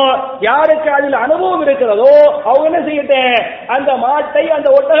தெரியுமோ, யாருக்கு அதில் அனுபவம் இருக்கிறதோ அவங்க என்ன செய்யட்டும், அந்த மாட்டை அந்த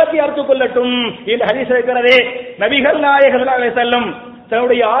ஒட்டகத்தை அறுத்துக் கொள்ளட்டும் என்று ஹதீஸ் இருக்கிறது. நபிகள் நாயகம் ஸல்லல்லாஹு அலைஹி வஸல்லம்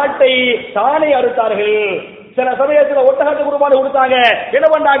தன்னுடைய ஆட்டை தானே அறுத்தார்கள். சில சமயத்தில் ஒட்டகத்தை குர்பானி கொடுத்தாங்க. என்ன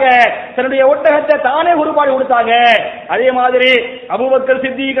பண்ணாங்க? தன்னுடைய ஒட்டகத்தை தானே குர்பானி கொடுத்தாங்க. அதே மாதிரி அபூபக்கர்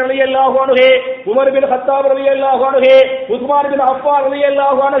சித்திக் ரலியல்லாஹு அன்ஹு, உமர் பின் கத்தாப் ரலியல்லாஹு அன்ஹு, உஸ்மான் பின் அஃபான்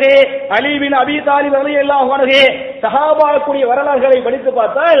ரலியல்லாஹு அன்ஹு, அலி பின் அபி தாலிப் ரலியல்லாஹு அன்ஹு சஹாபாக்களுடைய வரலாறுகளை படித்து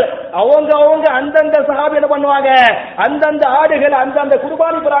பார்த்தால் அவங்க அந்தந்த சஹாபி என்ன பண்ணுவாங்க, அந்தந்த ஆடுகள் அந்தந்த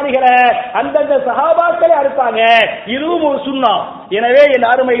குர்பானி பிராணிகளை அந்தந்த சஹாபாக்களை அறுத்தாங்க. இதுவும் ஒரு சுன்னா. எனவே என்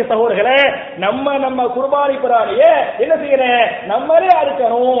அருமை சகோதரர்களே, நம்ம குர்பானி பிராணியை என்ன செய்யணும், நம்மளே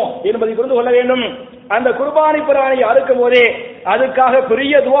அறுக்கணும் என்பதை புரிந்து கொள்ள வேண்டும். அந்த குர்பானி பிராணியை அறுக்கும் போதே அதுக்காக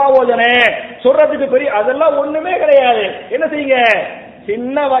பெரிய துஆ ஓதணும், சொல்றதுக்கு பெரிய அதெல்லாம் ஒண்ணுமே கிடையாது. என்ன செய்யுங்க,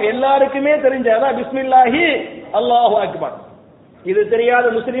 சின்ன எல்லாருக்குமே தெரிஞ்சதான் பிஸ்மில்லாஹி அல்லாஹு அக்பர். இது தெரியாத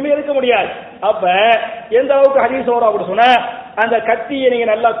முஸ்லிமே இருக்க முடியாது. அப்ப எந்த அளவுக்கு ஹதீஸ் வரும் அப்படி சொன்னா, அந்த கத்தியை நீங்க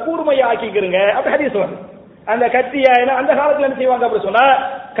நல்லா கூர்மையாக்கிக்கிறீங்க அப்படி ஹதீஸ் வரும். அந்த கத்திய அந்த காலத்துல என்ன செய்வாங்க அப்படி சொன்னா,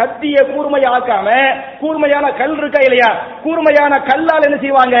 கத்திய கூர்மையாக்காம கூர்மையான கல் இருக்கா இல்லையா, கூர்மையான கல்லால் என்ன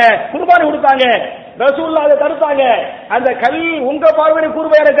செய்வாங்க, குர்பானி கொடுத்தாங்க. ரசூலுல்லாஹ் அதை தடுத்தாங்க. அந்த கல் உங்க பார்வையில்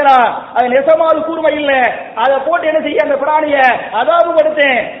கூர்மையா இருக்கிறா, அது நெசமாவது கூர்மை இல்ல, அதை போட்டு என்ன செய்ய அந்த பிராணிய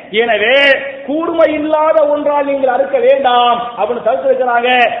அதாபப்படுத்தேன். எனவே கூர்மை இல்லாத ஒன்றால் நீங்கள் அறுக்க வேண்டாம் அப்படின்னு தடுத்திருக்கிறாங்க.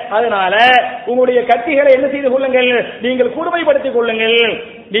 அதனால உங்களுடைய கத்திகளை என்ன செய்து கொள்ளுங்கள், நீங்கள் கூர்மைப்படுத்திக் கொள்ளுங்கள்.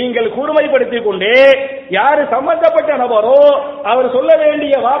 நீங்கள் கூர்மைப்படுத்திக் கொண்டு யாரு சம்பந்தப்பட்ட நபரோ அவர் சொல்ல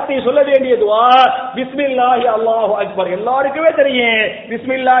வேண்டிய வார்த்தை, சொல்ல வேண்டிய துஆ பிஸ்மில்லாஹி அல்லாஹு அக்பர். எல்லாருக்குமே தெரியும்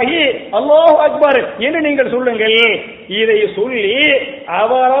பிஸ்மில்லாஹி அல்லாஹு அக்பர் என்று நீங்கள் சொல்லுங்கள். இதை சொல்லி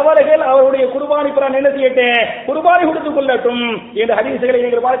அவரவர்கள் அவருடைய குர்பானி பிரான் என்ன செய்யட்டும், குர்பானி கொடுத்துக் கொள்ளட்டும் என்ற ஹதீஸ்களை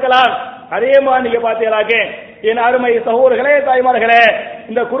நீங்கள் பார்க்கலாம். அதே மாதிரி நீங்க பார்த்தீங்களாக்க என் அருமை சகோதரர்களே, தாய்மார்களே,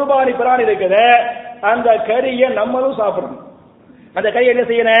 இந்த குர்பானி பிரான் இருக்குது, அந்த கறியை நம்மளும் சாப்பிடணும். அந்த கறி என்ன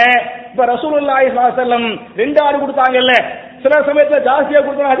செய்யணும், இப்ப ரசூலுல்லாஹி ஸல்லல்லாஹு அலைஹி வஸல்லம் 2 ஆடு கொடுத்தாங்கல்ல, சில சமயத்துல ஜாஸ்தியா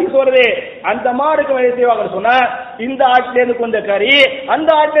கொடுத்தா ஹதீஸ் வருது. அந்த மாடுக்கு என்ன செய்வாங்கன்னு சொன்னா, இந்த ஆட்டுல இருந்து கொஞ்சம் கறி, அந்த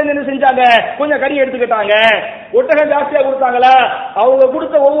ஆட்டுல இருந்து என்ன செஞ்சாங்க, கொஞ்சம் கறி எடுத்துக்கிட்டாங்க. ஒட்டகம் ஜாஸ்தியா கொடுத்தாங்களா, அவங்க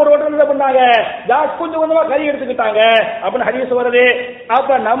கொடுத்த ஒவ்வொரு ஒட்டகம் என்ன பண்ணாங்க, கொஞ்சம் கொஞ்சமா கறி எடுத்துக்கிட்டாங்க அப்படின்னு ஹதீஸ் வருது.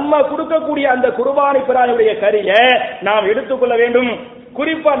 அப்ப நம்ம கொடுக்கக்கூடிய அந்த குர்பானி பிராணியுடைய கறியை நாம் எடுத்துக்கொள்ள வேண்டும்.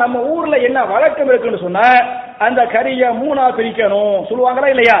 குறிப்பா நம்ம ஊர்ல என்ன வழக்கம் இருக்குன்னு சொன்னா, அந்த கறியை 3ஆ பிரிக்கணும் சொல்லுவாங்களா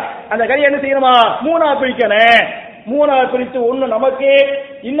இல்லையா, அந்த கறியை என்ன செய்யணுமா, 3ஆ பிரிக்கணும். 3ஆ பிரித்து ஒண்ணு நமக்கு,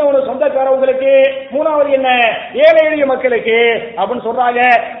 இன்னொன்னு சொந்தக்காரவங்களுக்கு, 3வது என்ன ஏழை எளிய மக்களுக்கு அப்படின்னு சொல்றாங்க.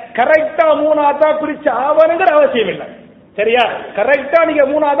 கரெக்டா 3ஆ தான் பிரிச்ச ஆவணுங்கிற அவசியம் இல்லை. சரியா? கரெக்டா நீங்க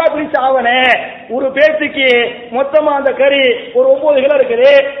 3ஆ தான் பிரிச்ச ஆவணே. ஒரு பேச்சுக்கு மொத்தமா அந்த கறி ஒரு 9 கிலோ இருக்குது,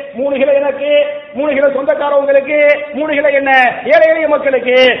 3 கிலோ எனக்கு, 3 கிலோ சொந்தக்காரவங்களுக்கு, 3 கிலோ என்ன ஏழை எளிய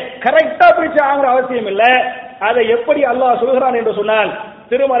மக்களுக்கு. கரெக்டா பிரிச்ச ஆகிற அவசியம் இல்லை. அதை எப்படி அல்லாஹ் சொல்கிறான் என்று சொன்னால்,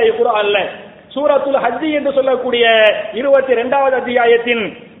 திருமறை குர்ஆன்ல சூரத்துல் ஹஜ் என்று சொல்லக்கூடிய 22வது அத்தியாயத்தின்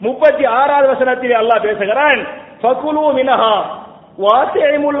 36வது வசனத்தில் அல்லாஹ் பேசுகிறான், ஃபகுலு மின்ஹா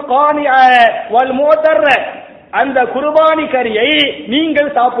வாத்திமுல் கானிஅ வல் முதர்ர. அந்த குர்பானி கரியை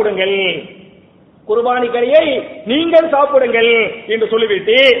நீங்கள் சாப்பிடுங்கள், குர்பானி கரியை நீங்கள் சாப்பிடுங்கள் என்று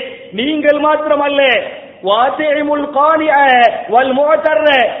சொல்லிவிட்டு, நீங்கள் மாத்திரமல்ல வாத்திமுல் கானிஅ வல் முதர்ர,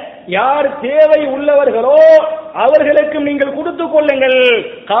 யார் தேவை உள்ளவர்களோ அவர்களுக்கும் நீங்கள் கொடுத்துக் கொள்ளுங்கள்.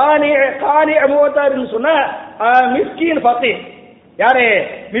 சொன்ன மிஸ்கீன் ஃபகீர், யாரே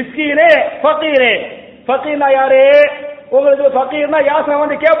மிஸ்கீனே ஃபகீரே. ஃபகீர்னா யாரு, உங்களுக்கு ஃபக்கீர்னா யாசனை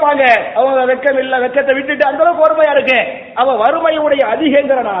வந்து கேட்பாங்க, அவங்க வெக்கம் இல்ல, வெக்கத்தை விட்டுட்டு அந்த அளவுக்கு வறுமையா இருக்கு. அவ வறுமையுடைய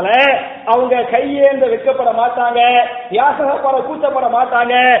அதிகங்கிறனால அவங்க கையேந்த வெக்கப்பட மாட்டாங்க, யாசகப்பட கூச்சப்பட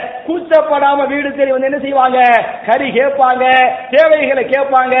மாட்டாங்க. கூச்சப்படாம வீடு தேடி வந்து என்ன செய்வாங்க, கறி கேட்பாங்க, தேவைகளை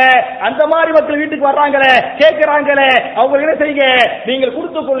கேட்பாங்க. அந்த மாதிரி மக்கள் வீட்டுக்கு வர்றாங்களே, கேட்கிறாங்களே, அவங்க என்ன செய்யுங்க, நீங்கள்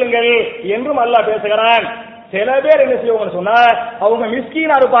கொடுத்துக் கொள்ளுங்கள் என்றும் அல்லாஹ் பேசுகிறான். சில பேர் என்ன செய்வாங்கன்னு சொன்னா, அவங்க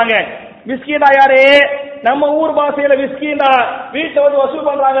மிஸ்கீனா இருப்பாங்க. மிஸ்கீனா யாரு? நம்ம ஊர் பாஷையில மிஸ்கீனா வீட்டுல வந்து வசூல்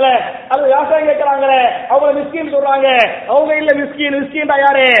பண்றாங்களே, அது வியாசாயம் கேட்கறாங்களே, அவங்க மிஸ்கீன் சொல்றாங்க. அவங்க இல்ல மிஸ்கீன். மிஸ்கீன்டா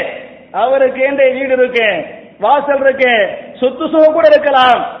யாரு? அவருக்கு எந்த வீடு இருக்கு, வாசல் இருக்கு, சொத்து சுகம் கூட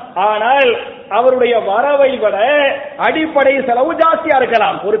இருக்கலாம், ஆனால் அவருடைய வரவை விட அடிப்படை செலவு ஜாஸ்தியா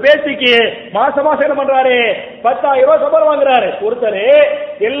இருக்கலாம். ஒரு பேச்சுக்கு மாசம் மாசம் என்ன பண்றாரு, 10,000 ரூபாய் சம்பளம் வாங்குறாரு. ஒருத்தர்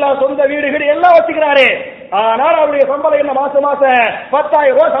எல்லா சொந்த வீடுகள் எல்லாம் வச்சுக்கிறாரு, ஆனால் அவருடைய சம்பளம் என்ன, மாசம் மாசம்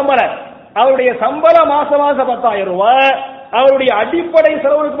 10,000 ரூபாய் சம்பளம். அவருடைய சம்பளம் மாசம் மாசம் 10,000 ரூபாய். அவருடைய அடிப்படை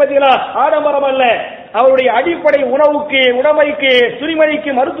செலவுக்கு பார்த்தீங்களா, ஆடம்பரம் அல்ல, அவருடைய அடிப்படை உணவுக்கு, உடைமைக்கு,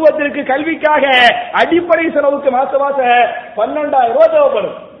 துணிமணிக்கு, மருத்துவத்திற்கு, கல்விக்காக அடிப்படை செலவுக்கு மாசம் மாசம் 12,000 ரூபாய்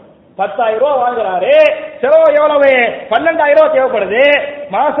தேவைப்படும். 10,000 ரூபாய் வாங்குறாரு, செலவு எவ்வளவு, 12,000 ரூபாய் தேவைப்படுது.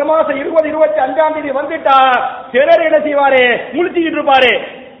 மாசம் மாசம் 20, 25ஆம் தேதி வந்துட்டா சிலர் என்ன செய்வாரு, முழிச்சுக்கிட்டு இருப்பாரு.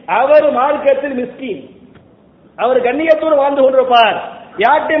 அவர் மார்க்கத்தில் மிஸ்கீன், அவர் கண்ணியத்தோடு வாழ்ந்து கொண்டிருப்பார்,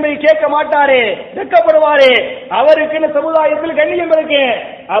 யார்ட்டையும் போய் கேட்க மாட்டாரு, வெட்கப்படுவாரு. அவருக்கு சமுதாயத்தில் கண்ணியம் இருக்கு.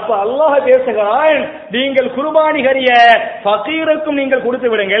 அப்ப அல்லாஹ் பேசுகிறான், நீங்கள் குர்பானி கரிய ஃபகீருக்கும் நீங்கள் கொடுத்து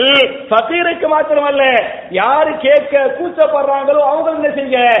விடுங்கள். ஃபகீருக்கு மாத்திரமல்ல, யாரு கேட்க கூச்சப்படுறாங்களோ அவங்க என்ன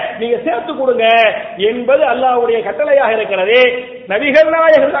செய்ய, நீங்க சேர்த்து கொடுங்க என்பது அல்லாஹ்வுடைய கட்டளையாக இருக்கிறது. நபிகள்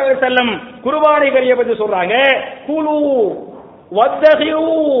நாயகம் ஸல்லல்லாஹு அலைஹி வஸல்லம் குர்பானி கரிய பத்தி சொல்றாங்க, குலு வத்தஹிரு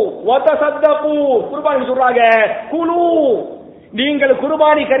வதஸத்தகு. குர்பானி சொல்றாங்க, குலு, நீங்கள்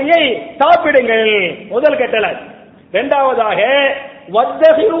குர்பானி கரியை சாப்பிடுங்கள், முதல் கட்டளை. இரண்டாவதாக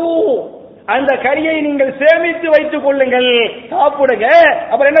வத்தஹிரு, அந்த கரியை நீங்கள் சேமித்து வைத்துக் கொள்ளுங்கள், சாப்பிடுங்க.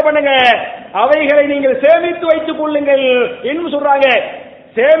 அப்புறம் என்ன பண்ணுங்க, அவைகளை நீங்கள் சேமித்து வைத்துக் கொள்ளுங்கள் என்று சொல்றாங்க.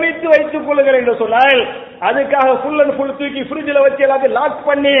 சேமித்து வைத்துக் கொள்ளுங்கள் என்று சொன்னால் அதுக்காக ஃபுல் அண்ட் ஃபுல் தூக்கி ஃப்ரிட்ஜில் வச்சு எல்லாத்தையும் லாக்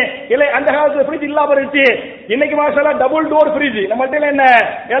பண்ணி, இல்லை அந்த காலத்துல ஃப்ரிட்ஜ் இல்லாம இருந்துச்சு, இன்னைக்கு மாசம் டபுள் டோர் ஃப்ரிட்ஜ் நம்ம என்ன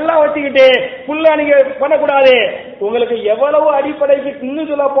எல்லாம் வச்சுக்கிட்டு ஃபுல்லா நீங்க பண்ணக்கூடாது. உங்களுக்கு எவ்வளவு அடிப்படைக்கு இன்னும்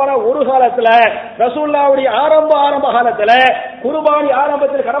சொல்ல போனா, ஒரு காலத்துல ரசூலுல்லாஹ்வுடைய ஆரம்ப காலத்துல குர்பானி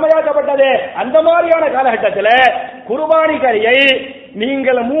ஆரம்பத்தில் கடமையாக்கப்பட்டது. அந்த மாதிரியான காலகட்டத்தில் குர்பானி கரியை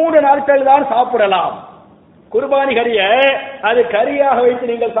நீங்கள் 3 நாட்கள் தான் சாப்பிடலாம். குர்பானி கரிய அது கரியாக வைத்து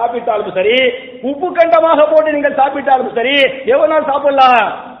நீங்கள் சாப்பிட்டாலும் சரி, உப்பு கண்டமாக போட்டு நீங்கள் சாப்பிட்டாலும் சரி, எவ்வளவு நாள் சாப்பிடலாம்?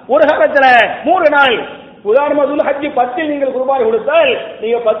 ஒரு காலத்துல 3 நாள். உதாரணமா துல்ஹஜ் 10 நீங்கள் குர்பானி கொடுத்தால்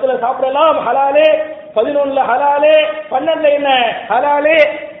நீங்க 10ல சாப்பிடலாம், ஹலாலே. 11ல ஹலாலே, 12ல என்ன ஹலாலே.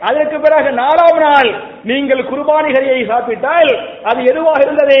 அதற்கு பிறகு 4ஆம் நாள் நீங்கள் குர்பானி கரியை சாப்பிட்டால் அது எதுவாக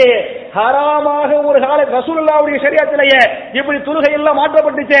இருந்தது, ஹராமாக. ஒரு கால ரசூலுல்லாஹ்வுடைய ஷரியத்திலேயே இப்படி தொழுகை எல்லாம்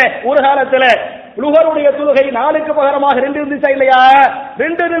மாற்றப்பட்டுச்சு. ஒரு காலத்துல லுஹருடைய தொழுகை 4க்கு பகரமாக 2 இருந்துச்சா இல்லையா?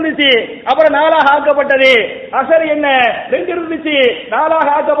 2 இருந்துச்சு, அப்புறம் 4ஆக ஆக்கப்பட்டது. அசர் என்ன 2 இருந்துச்சு, 4ஆக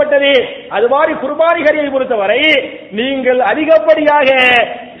ஆக்கப்பட்டது. அது மாதிரி குர்பானி கரியை பொறுத்தவரை நீங்கள் அதிகப்படியாக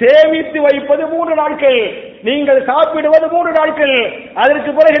சேமித்து வைப்பது 3 நாட்கள், நீங்கள் சாப்பிடுவது 3 நாட்கள்.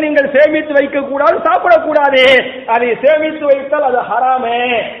 அதற்கு பிறகு நீங்கள் சேமித்து வைக்க கூடாது, சாப்பிடக்கூடாது. அதை சேமித்து வைத்தால் அது ஹராமே.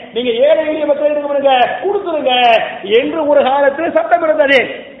 நீங்க ஏழை எளிய மக்களுக்கு கொடுத்துருங்க என்று ஒரு காலத்தில் சட்டம் இருந்தது.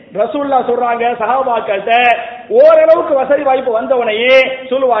 ரசூலுல்லாஹ் சொல்றாங்க, சஹாபாக்கள்ட்ட ஓரளவுக்கு வசதி வாய்ப்பு வந்தவனையே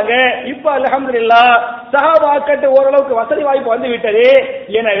சொல்லுவாங்க, இப்ப அல்ஹம்துலில்லாஹ் சஹாபாக்கிட்ட ஓரளவுக்கு வசதி வாய்ப்பு வந்து விட்டது.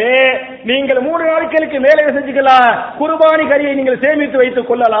 எனவே நீங்கள் 3 நாட்களுக்கு மேலே செஞ்சுக்கலாம், குர்பானி கரியை நீங்கள் சேமித்து வைத்துக்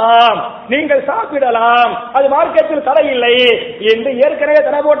கொள்ளலாம், நீங்கள் சாப்பிடலாம், அது மார்க்கத்தில் தடை இல்லை என்று ஏற்கனவே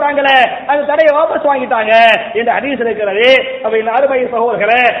தடை போட்டாங்களே, அந்த தடையை வாபஸ் வாங்கிட்டாங்க என்று ஹதீஸ் இருக்கிறது. அப்ப இந்த அருமை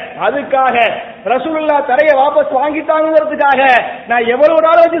சகோதரர்களே, அதுக்காக ரசூலுல்லாஹ் தடையை வாபஸ் வாங்கிட்டாங்கிறதுக்காக நான் எவ்வளவு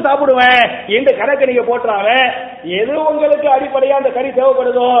நாள் வச்சு சாப்பிடுவேன் என்று கணக்கு நீங்க போட்டுறாங்க. எது உங்களுக்கு அடிப்படையா அந்த கறி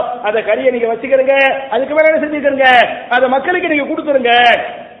தேவைப்படுதோ அந்த கறியை நீங்க வச்சுக்கிறீங்க, அதுக்கு மேல என்ன செஞ்சுக்கிறீங்க, அதை மக்களுக்கு நீங்க கொடுத்துருங்க.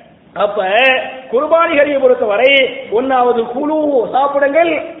 அப்ப குர்பானி கரியை பொறுத்தவரை 1வது குழு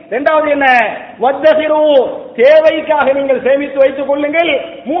சாப்பிடுங்கள், 2வது என்ன வத்தஹிரு தேவைக்காக நீங்கள் சேமித்து வைத்துக் கொள்ளுங்கள்,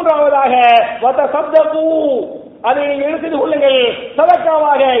 3வதாக வதஸத்தகு அதை நீங்கள் எடுத்துக் கொள்ளுங்கள்,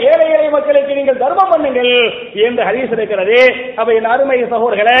 சதக்காவாக ஏழை ஏழை மக்களுக்கு நீங்கள் தர்மம் பண்ணுங்கள் என்று ஹதீஸ் இருக்கிறது. அப்ப என் அருமை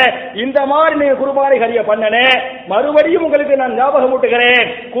சகோதரர்களே, இந்த மாதிரி நீங்க குர்பானி கரிய பண்ணனே, மறுபடியும் உங்களுக்கு நான் ஞாபகம் ஊட்டுகிறேன்,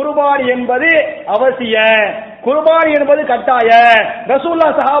 குர்பானி என்பது அவசியம், குர்பானி என்பது கட்டாய.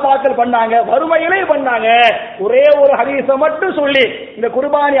 ரசூலுல்லாஹ் சஹாபாக்கள் பண்ணாங்க, வறுமையிலே பண்ணாங்க. ஒரே ஒரு ஹதீஸை மட்டும் சொல்லி இந்த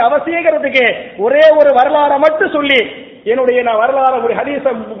குர்பானி அவசியங்கிறதுக்கு ஒரே ஒரு வரலாறை மட்டும் சொல்லி என்னுடைய நான் வரலாறு ஒரு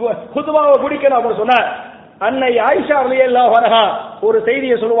ஹதீஸை குதுபாவை குடிக்கணும் அப்படின்னு சொன்ன அன்னை ஆயிஷா ரலியல்லாஹு அன்ஹா ஒரு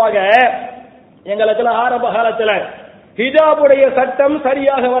செய்தியை சொல்லுவாங்க, எங்களுக்குள்ள ஆரம்ப காலத்துல ஹிஜாபுடைய சட்டம்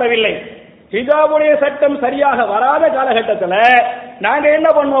சரியாக வரவில்லை. ஹிஜாபுடைய சட்டம் சரியாக வராத காலகட்டத்தில் நாங்க என்ன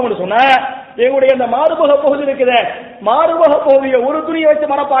பண்ணுவோம்னு சொன்னா, எங்களுடைய இந்த மார்பக பகுதி இருக்குது, மார்பக பகுதியை ஒரு துணியை வச்சு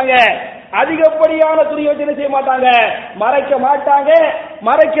மறைப்பாங்க, அதிகப்படியான துணியை வச்சு என்ன செய்ய மாட்டாங்க, மறைக்க மாட்டாங்க.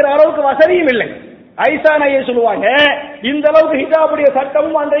 மறைக்கிற அளவுக்கு வசதியும் இல்லை. ஐஷா நாயை சொல்லுவாங்க, இந்த அளவுக்கு ஹிஜாபுடைய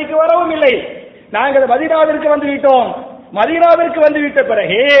சட்டமும் அன்றைக்கு வரவும் இல்லை. நாங்கள் மதீனாவிற்கு வந்து விட்டோம். மதீனாவிற்கு வந்துவிட்ட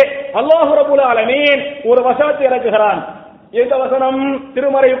பிறகு அல்லாஹ் ரப்பல் ஆலமீன் ஒரு வசனத்தை இறக்குகிறான். இந்த வசனம்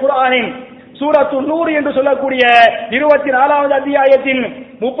திருமறை குர்ஆனின் சூரத்துன் நூர் என்று சொல்லக்கூடிய 24வது அத்தியாயத்தின்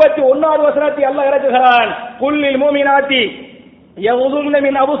 31வது வசனத்தை அல்லாஹ் இறக்குகிறான். குல்லில் முஃமினாத்தி யகுதுன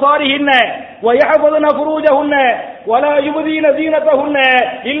மின் அப்சாரிஹின்ன வயஹஃபதுன ஃபுரூஜஹுன்ன வலா யுப்தீன ஸீனத்தஹுன்ன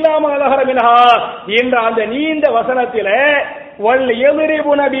இல்லா மா ஸஹர மின்ஹா என்ற அந்த நீண்ட வசனத்திலே வல்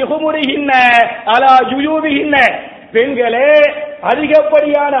யத்ரிபுன பிஹுமுரிஹின்ன அலா ஜுயூபிஹின்ன, பெண்களே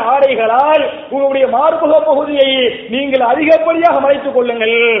அதிகப்படியான ஆடைகளால் உங்களுடைய மார்பக பகுதியை நீங்கள் அதிகப்படியாக மறைத்துக்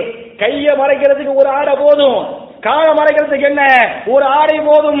கொள்ளுங்கள். கையை மறைக்கிறதுக்கு ஒரு ஆடை போதும், காலை மறைக்கிறதுக்கு என்ன ஒரு ஆடை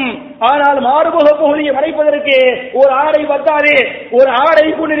போதும். ஆனால் மார்பக பகுதியை மறைப்பதற்கு ஒரு ஆடை பத்தாது. ஒரு ஆடை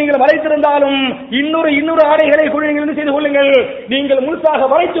கொண்டு நீங்கள் மறைத்திருந்தாலும் இன்னொரு ஆடைகளை கொண்டு நீங்கள் என்ன செய்து கொள்ளுங்கள், நீங்கள் முழுசாக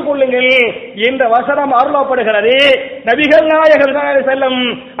மறைத்துக் கொள்ளுங்கள் என்ற வசனம் அருளப்படுகிறது. நபிகள் நாயகர் ஸல்லல்லாஹு அலைஹி வஸல்லம்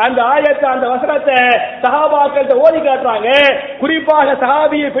அந்த ஆயத்தை, அந்த வசனத்தை சஹாபாக்கள் ஓதி காட்டுறாங்க. குறிப்பாக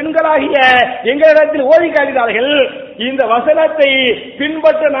சஹாபிய பெண்களாகிய எங்களிடத்தில் ஓதி காட்டினார்கள். இந்த வசனத்தை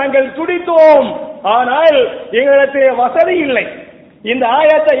பின்பற்ற நாங்கள் துடித்தோம், ஆனால் எங்களிடத்தில் வசதி இல்லை. இந்த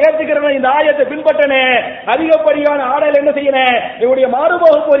ஆயத்தை ஏற்றுக்கிறேன், இந்த ஆயத்தை பின்பற்றனே, அதிகப்படியான ஆடையில் என்ன செய்யணும், இவருடைய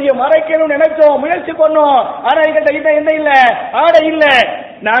மாறுபோக பொரிய மறைக்கணும்னு நினைச்சோம், முயற்சி பண்ணோம். ஆனா எங்கிட்ட என்ன இல்ல, ஆடை இல்ல.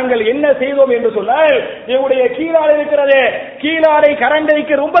 நாங்கள் என்ன செய்தோம் என்று சொன்னால், இவருடைய கீழாடை இருக்கிறது, கீழாடை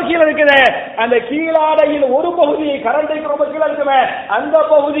கரண்டைக்கு ரொம்ப கீழே இருக்குது, அந்த கீழாடையில் ஒரு பகுதியை கரண்டைக்கு ரொம்ப கீழே இருக்குது, அந்த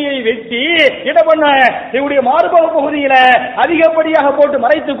பகுதியை வெட்டி என்ன பண்ண, இவருடைய மாறுபோக பகுதியில அதிகப்படியாக போட்டு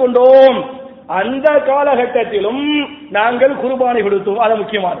மறைத்துக் கொண்டோம். அந்த காலகட்டத்திலும் நாங்கள் குர்பானி கொடுத்தோம். அது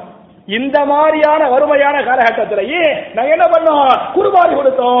முக்கியமானது. இந்த மாதிரியான வறுமையான காலகட்டத்திலேயே நாங்கள் என்ன பண்ணோம், குர்பானி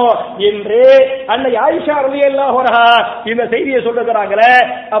கொடுத்தோம் என்று அன்னை ஆயிஷா ரலியல்லாஹு அன்ஹா இந்த செய்தியை சொல்றாங்களே.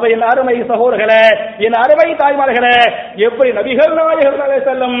 அப்ப என் அருமை சகோதரர்களே, என் அருமை தாய்மார்களே, எப்படி நபிகள் நாயகர் ஸல்லல்லாஹு அலைஹி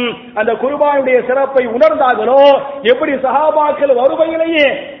வஸல்லம் அந்த குர்பானுடைய சிறப்பை உணர்ந்தார்களோ, எப்படி சஹாபாக்கள் வறுமையிலேயே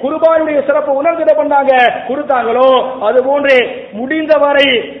குர்பானுடைய சிறப்பை உணர்ந்து பண்ணாங்க, கொடுத்தாங்களோ, அதுபோன்று முடிந்தவரை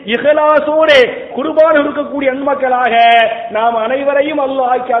இஹ்லாஸோடு குர்பான் கொடுக்கக்கூடிய நன்மக்களாக நாம் அனைவரையும்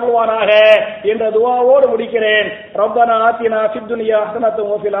அல்லாஹ் ஆக்கி அருள்வானாக என்ற துஆவோடு முடிக்கிறேன். ரப்பனா ஆத்தினா ஃபித் துன்யா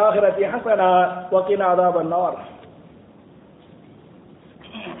ஹஸனத்தன் வ ஃபில் ஆখিরাতি ஹஸனா வ கினா அஸாபன் நார்.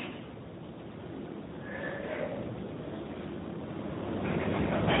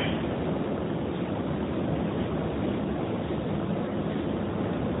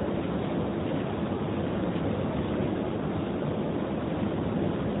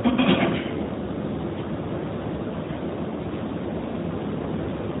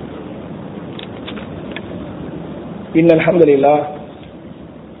 إن الحمد لله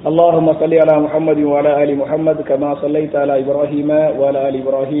اللهم صل على محمد وعلى آل محمد كما صليت على إبراهيم وعلى آل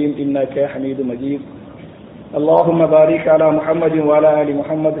إبراهيم إنك حميد مجيد اللهم بارك على محمد وعلى آل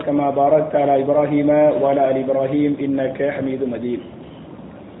محمد كما باركت على إبراهيم وعلى آل إبراهيم إنك حميد مجيد.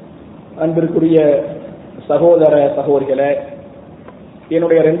 அன்பிற்குரிய சகோதர சகோதரிகளே,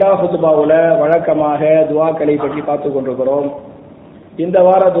 என்னுடைய இரண்டாவது ஹுத்பாவுல வழக்கமாக துஆக்களை பற்றி பார்த்துக் கொண்டிருக்கிறோம். இந்த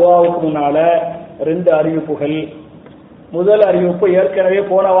வார துஆவுக்கு முன்னால 2 அறிவிப்புகள். முதல் அறிவிப்பு ஏற்கனவே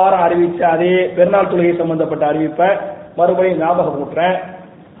போன வாரம் அறிவிச்ச அதே பெருநாள் தொழுகை சம்பந்தப்பட்ட அறிவிப்பை மறுபடியும் ஞாபகம் ஊட்டுறேன்.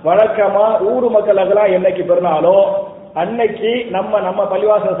 வழக்கமா ஊர் மக்களுக்கெல்லாம் என்னைக்கு பெருநாளோ அன்னைக்கு நம்ம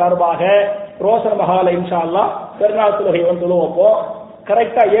பள்ளிவாசல் சார்பாக ரோஷன் மஹால இன்ஷா அல்லாஹ் பெருநாள் தொழுகை தொழுவோம்.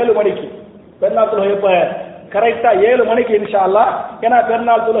 கரெக்டா 7 மணிக்கு பெருநாள் தொழுகை. இப்ப கரெக்டா 7 மணிக்கு இன்ஷா அல்லாஹ். ஏன்னா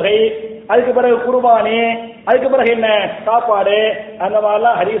பெருநாள் தொழுகை, அதுக்கு பிறகு குர்பானி, அதுக்கு பிறகு என்ன சாப்பாடு, அந்த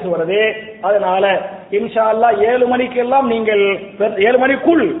மாதிரிலாம் ஹதீஸ் வருது. அதனால இன்ஷா அல்லாஹ் 7 மணிக்கெல்லாம் நீங்கள் 7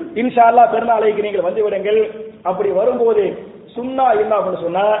 மணிக்குள் இன்ஷா அல்லாஹ் பெருநாளைக்கு நீங்கள் வந்து விடுங்கள். அப்படி வரும்போது சுன்னா என்ன அப்படின்னு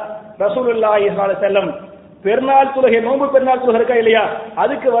சொன்னா, ரசூலுல்லாஹி ஸல்லல்லாஹு அலைஹி வஸல்லம் பெருநாள் தொழுகை, நோன்பு பெருநாள் தொழுகை இருக்கா இல்லையா,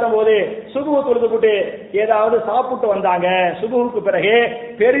 அதுக்கு வரும்போது சுபுஹ் தொழுது போட்டு ஏதாவது சாப்பிட்டு வந்தாங்க. சுபுஹுக்கு பிறகு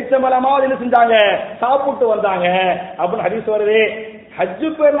பெரிச்சம்பளமாவது என்ன செஞ்சாங்க, சாப்பிட்டு வந்தாங்க அப்படின்னு ஹதீஸ் வருது. ஹஜ்ஜு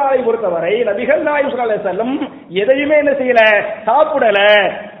பெருநாளை பொறுத்தவரை நபிகள் நாயகம் ஸல்லல்லாஹு அலைஹி வஸல்லம் எதையுமே என்ன செய்யல, சாப்பிடல.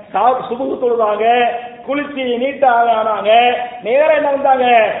 சுபுஹ் தொழுதாங்க, குளிச்சு நீட்டாக ஆனாங்க, நேரம் என்ன வந்தாங்க,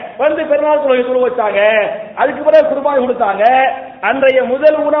 வந்து பெருநாள் தொழுகை தொழு வச்சாங்க. அதுக்கு பிறகு குர்பானி கொடுத்தாங்க. அன்றைய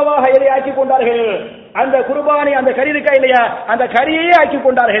முதல் உணவாக எதை ஆக்கி கொண்டார்கள், அந்த குர்பானி அந்த கறி இருக்கா இல்லையா, அந்த கறியே ஆக்கி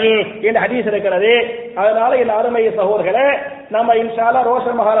கொண்டார்கள் என்று ஹதீஸ் இருக்கிறது. அதனால என் அருமை சகோதரர்களே, நம்ம இன்ஷா அல்லாஹ்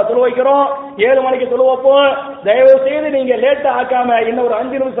ரோஷன் மஹால தொழு வைக்கிறோம், 7 மணிக்கு தொழு வைப்போம். தயவு செய்து நீங்க லேட்டா ஆக்காம இன்னொரு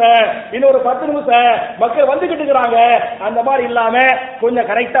 5 நிமிஷம் இன்னொரு 10 நிமிஷம் மக்கள் வந்துகிட்டு இருக்கிறாங்க, அந்த மாதிரி இல்லாம கொஞ்சம்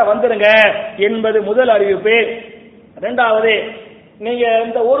கரெக்டா வந்துருங்க என்பது முதல் அறிவிப்பு. இரண்டாவது, நீங்க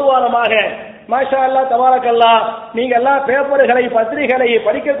இந்த ஒரு வாரமாக மாஷா அல்லாஹ் தபாரக்கல்லாஹ் நீங்க எல்லாம் பேப்பர்களை பத்திரிகைகளை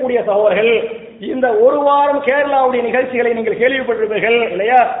படிக்கக்கூடிய சகோதரர்கள், இந்த ஒரு வாரம் கேரளாவுடைய நிகழ்ச்சிகளை நீங்கள் கேள்விப்பட்டிருப்பீர்கள்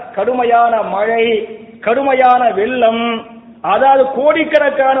இல்லையா? கடுமையான மழை, கடுமையான வெள்ளம், அதாவது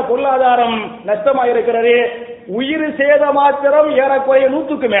கோடிக்கணக்கான பொருளாதாரம் நஷ்டமாயிருக்கிறது. உயிர் சேத மாத்திரம் ஏறக்குறைய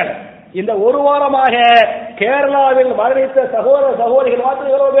 100க்கு மேல. இந்த ஒரு வாரமாக கேரளாவில் மரணித்த சகோதர சகோதரிகள்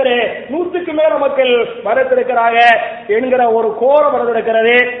மாத்திரம் எவ்வளவு பேரு? 100க்கு மேல மக்கள் மரணித்திருக்கிறாங்க என்கிற ஒரு கோரம்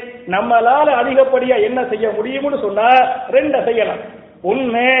நடந்திருக்கிறது. நம்மளால அதிகப்படியா என்ன செய்ய முடியும்னு சொன்னா 2 செய்யலாம்.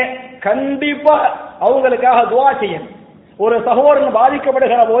 ஒண்ணு, கண்டிப்பா அவங்களுக்காக துஆ செய்யணும். ஒரு சகோதரன்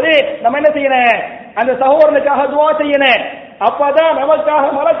பாதிக்கப்படுகிற போது நம்ம என்ன செய்யணும்? அந்த சகோதரனுக்காக துஆ செய்யணும். அப்பதான் நமக்காக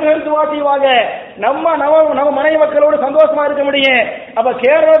மலக்குகள் துஆ செய்வாங்க. நம்ம மனைவி மக்களோடு சந்தோஷமா இருக்க முடியும். அப்ப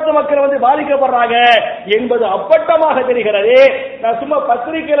கேரளத்து மக்கள் வந்து பாதிக்கப்படுறாங்க என்பது அப்பட்டமாக தெரிகிறது. நான் சும்மா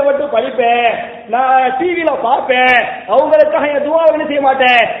பத்திரிகையில மட்டும் படிப்பேன், நான் டிவியில பார்ப்பேன், அவங்களுக்காக என் துஆ என்ன செய்ய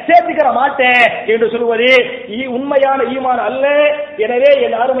மாட்டேன், சேர்த்துக்கிற மாட்டேன் என்று சொல்வது உண்மையான ஈமான் அல்ல. எனவே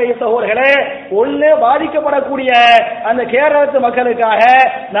என் அருமை சகோதரர்களே, ஒண்ணு பாதிக்கப்படக்கூடிய அந்த கேரளத்து மக்களுக்காக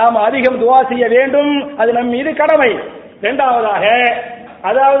நாம் அதிகம் துஆ செய்ய வேண்டும், அது நம் மீது கடமை. இரண்டாவதாக,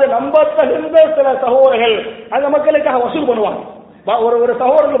 அதாவது நம்ப தகுந்த சில சகோதரர்கள் அந்த மக்களுக்காக வசூல் பண்ணுவாங்க. ஒரு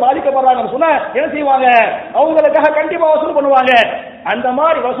சகோதரர்கள் பாதிக்கப்படுறாங்கன்னு சொன்னா என்ன செய்வாங்க? அவங்களுக்காக கண்டிப்பா வசூல் பண்ணுவாங்க. அந்த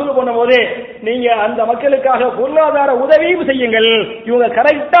மாதிரி வசூல் பண்ணும்போது நீங்க அந்த மக்களுக்காக பொருளாதார உதவியும் செய்யுங்கள். இவங்க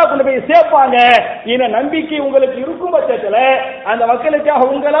கரெக்டா கொண்டு போய் சேர்ப்பாங்க என்ற நம்பிக்கை உங்களுக்கு இருக்கும் பட்சத்தில் அந்த மக்களுக்காக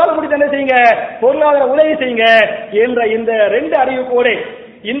உங்களால் முடிந்த என்ன செய்யுங்க, பொருளாதார உதவி செய்யுங்க என்ற இந்த 2 அறிவிப்போடு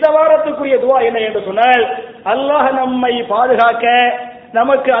இந்த வாரத்துக்குரிய துஆ என்ன என்று சொன்னால், அல்லாஹ் நம்மை பாதுகாக்க,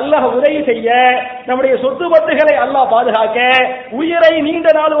 நமக்கு அல்லாஹ் உதவி செய்ய, நம்முடைய சொத்து பத்துகளை அல்லாஹ் பாதுகாக்க, உயிரை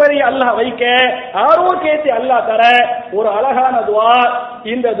நீண்ட நாள் வரை அல்லாஹ் வைக்க, ஆரோக்கியத்தை அல்லாஹ் தர ஒரு அழகான துஆ.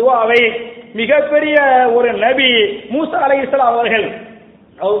 இந்த துஆவை மிகப்பெரிய ஒரு நபி மூசா அலைஹிஸ்ஸலாம் அவர்கள்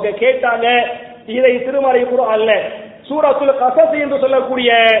அவங்க கேட்டாங்க. இதை திருமறை குர்ஆன்ல சூரத்துல் கஸஸ் என்று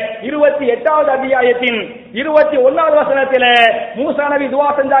சொல்லக்கூடிய 28வது அத்தியாயத்தின் 21வது வசனத்தில மூசா நபி துஆ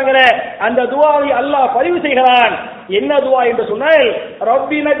செஞ்சாங்களே, அந்த துஆவை அல்லாஹ் பதிவு செய்கிறான். என்ன துஆ என்று சொன்னால்,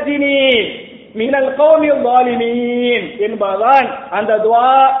 ரப்பி நஜ்ஜினி மினல் கௌமில் ஸாலிமீன் என்பதுதான் அந்த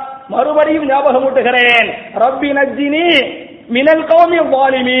துஆ. மறுபடியும் ஞாபகமூட்டுகிறேன், ரப்பி நஜ்ஜினி மினல் கௌமில்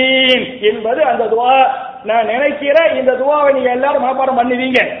ஸாலிமீன் என்பது அந்த துஆ. நான் நினைக்கிறேன் இந்த துஆவை நீங்க எல்லாரும் மனப்பாடம்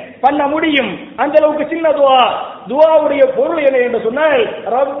பண்ணுவீங்க, பண்ண முடியும். அந்த அளவுக்கு சின்ன துஆ. துஆவுடைய பொருள் என்ன என்று சொன்னால்,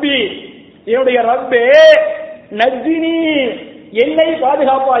 ரப்பி, என்னுடைய ரப்பே, நஜ்ஜினி, என்னை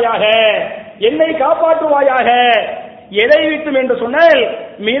பாதுகாப்பாயாக, என்னை காப்பாற்றுவாயாக. எதை விட்டும் என்று சொன்னால்,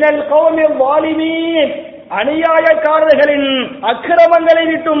 மினல் கௌமில் ஸாலிமீன், அநியாயக்காரர்களின் அக்கிரமங்களை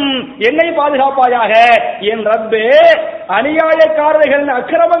விட்டும் என்னை பாதுகாப்பாயாக. என் ரப்பே, அநியாயக்காரர்களின்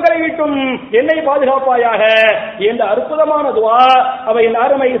அக்கிரமங்களை விட்டும் என்னை பாதுகாப்பாயாக என்ற அற்புதமான துஆ. அவை என்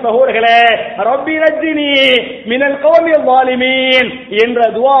அருமை சகோதரர்களே, ரப்பி நஜ்ஜினி மினல் கௌமில் ஸாலிமீன் என்ற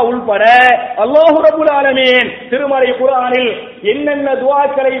துஆ உள்பட அல்லாஹ் ரப்பல் ஆலமீன் திருமறை குர்ஆனில் என்னென்ன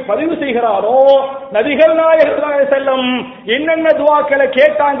துஆக்களை பதிவு செய்கிறாரோ, நபிகள் நாயகம் ஸல்லல்லாஹு அலைஹி வஸல்லம் என்னென்ன துஆக்களை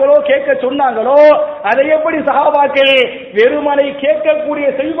கேட்டாங்களோ, கேட்க சொன்னாங்களோ, அதை எப்படி சஹாபாக்கள் வெறுமனை கேட்கக்கூடிய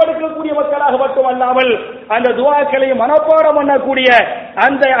செயல்படுத்தக்கூடிய மக்களாக மட்டுமல்லாமல் அந்த துஆக்களை மனப்பாடம் பண்ணக்கூடிய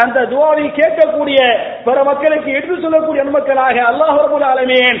அந்த துஆவை கேட்கக்கூடிய பிற மக்களுக்கு எடுத்து சொல்லக்கூடிய மக்களாக அல்லாஹ் ரப்பல்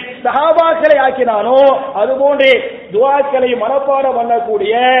ஆலமீன் சஹாபாக்களை ஆக்கினானோ, அதுபோன்று துஆக்களை மனப்பாடம்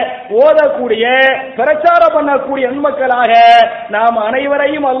பண்ணக்கூடிய, ஓதக்கூடிய, பிரச்சாரம் பண்ணக்கூடிய மக்களாக நாம்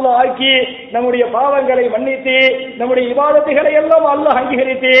அனைவரையும் அல்லாஹ் ஆக்கி நம்முடைய பாவங்களை மன்னித்து நம்முடைய இபாதத்துகளை எல்லாம் அல்லாஹ்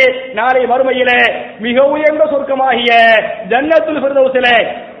அங்கீகரித்து நாளை மறுமையிலே மிக உயர்ந்த சொர்க்கமாகிய ஜன்னத்துல் ஃபிர்தௌஸிலே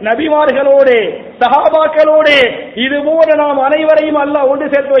நபிமார்களோடு சஹாபாக்களோடு இதுபோல நாம் அனைவரையும் அல்லாஹ்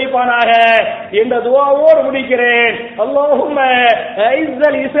ஒன்று சேர்த்து வைப்பானாக என்ற துஆவோடு முடிக்கிறேன். அல்லாஹும்ம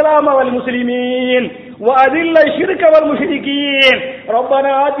ஐஸல் இஸ்லாம் வல் முஸ்லிமீன் وأذل الشرك والمشركين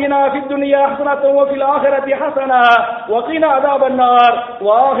ربنا آتنا في الدنيا حسنة وفي الآخرة حسنة وقنا عذاب النار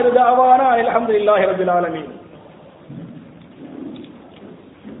وآخر دعوانا الحمد لله رب العالمين.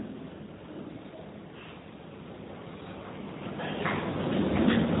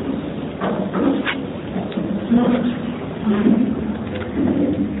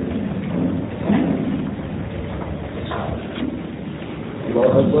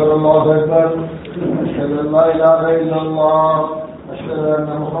 الله أكبر الله أكبر أشهد أن لا إله إلا الله أشهد أن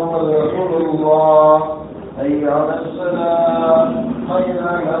محمدا رسول الله. حي على الصلاة، حي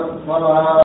على الصلاة.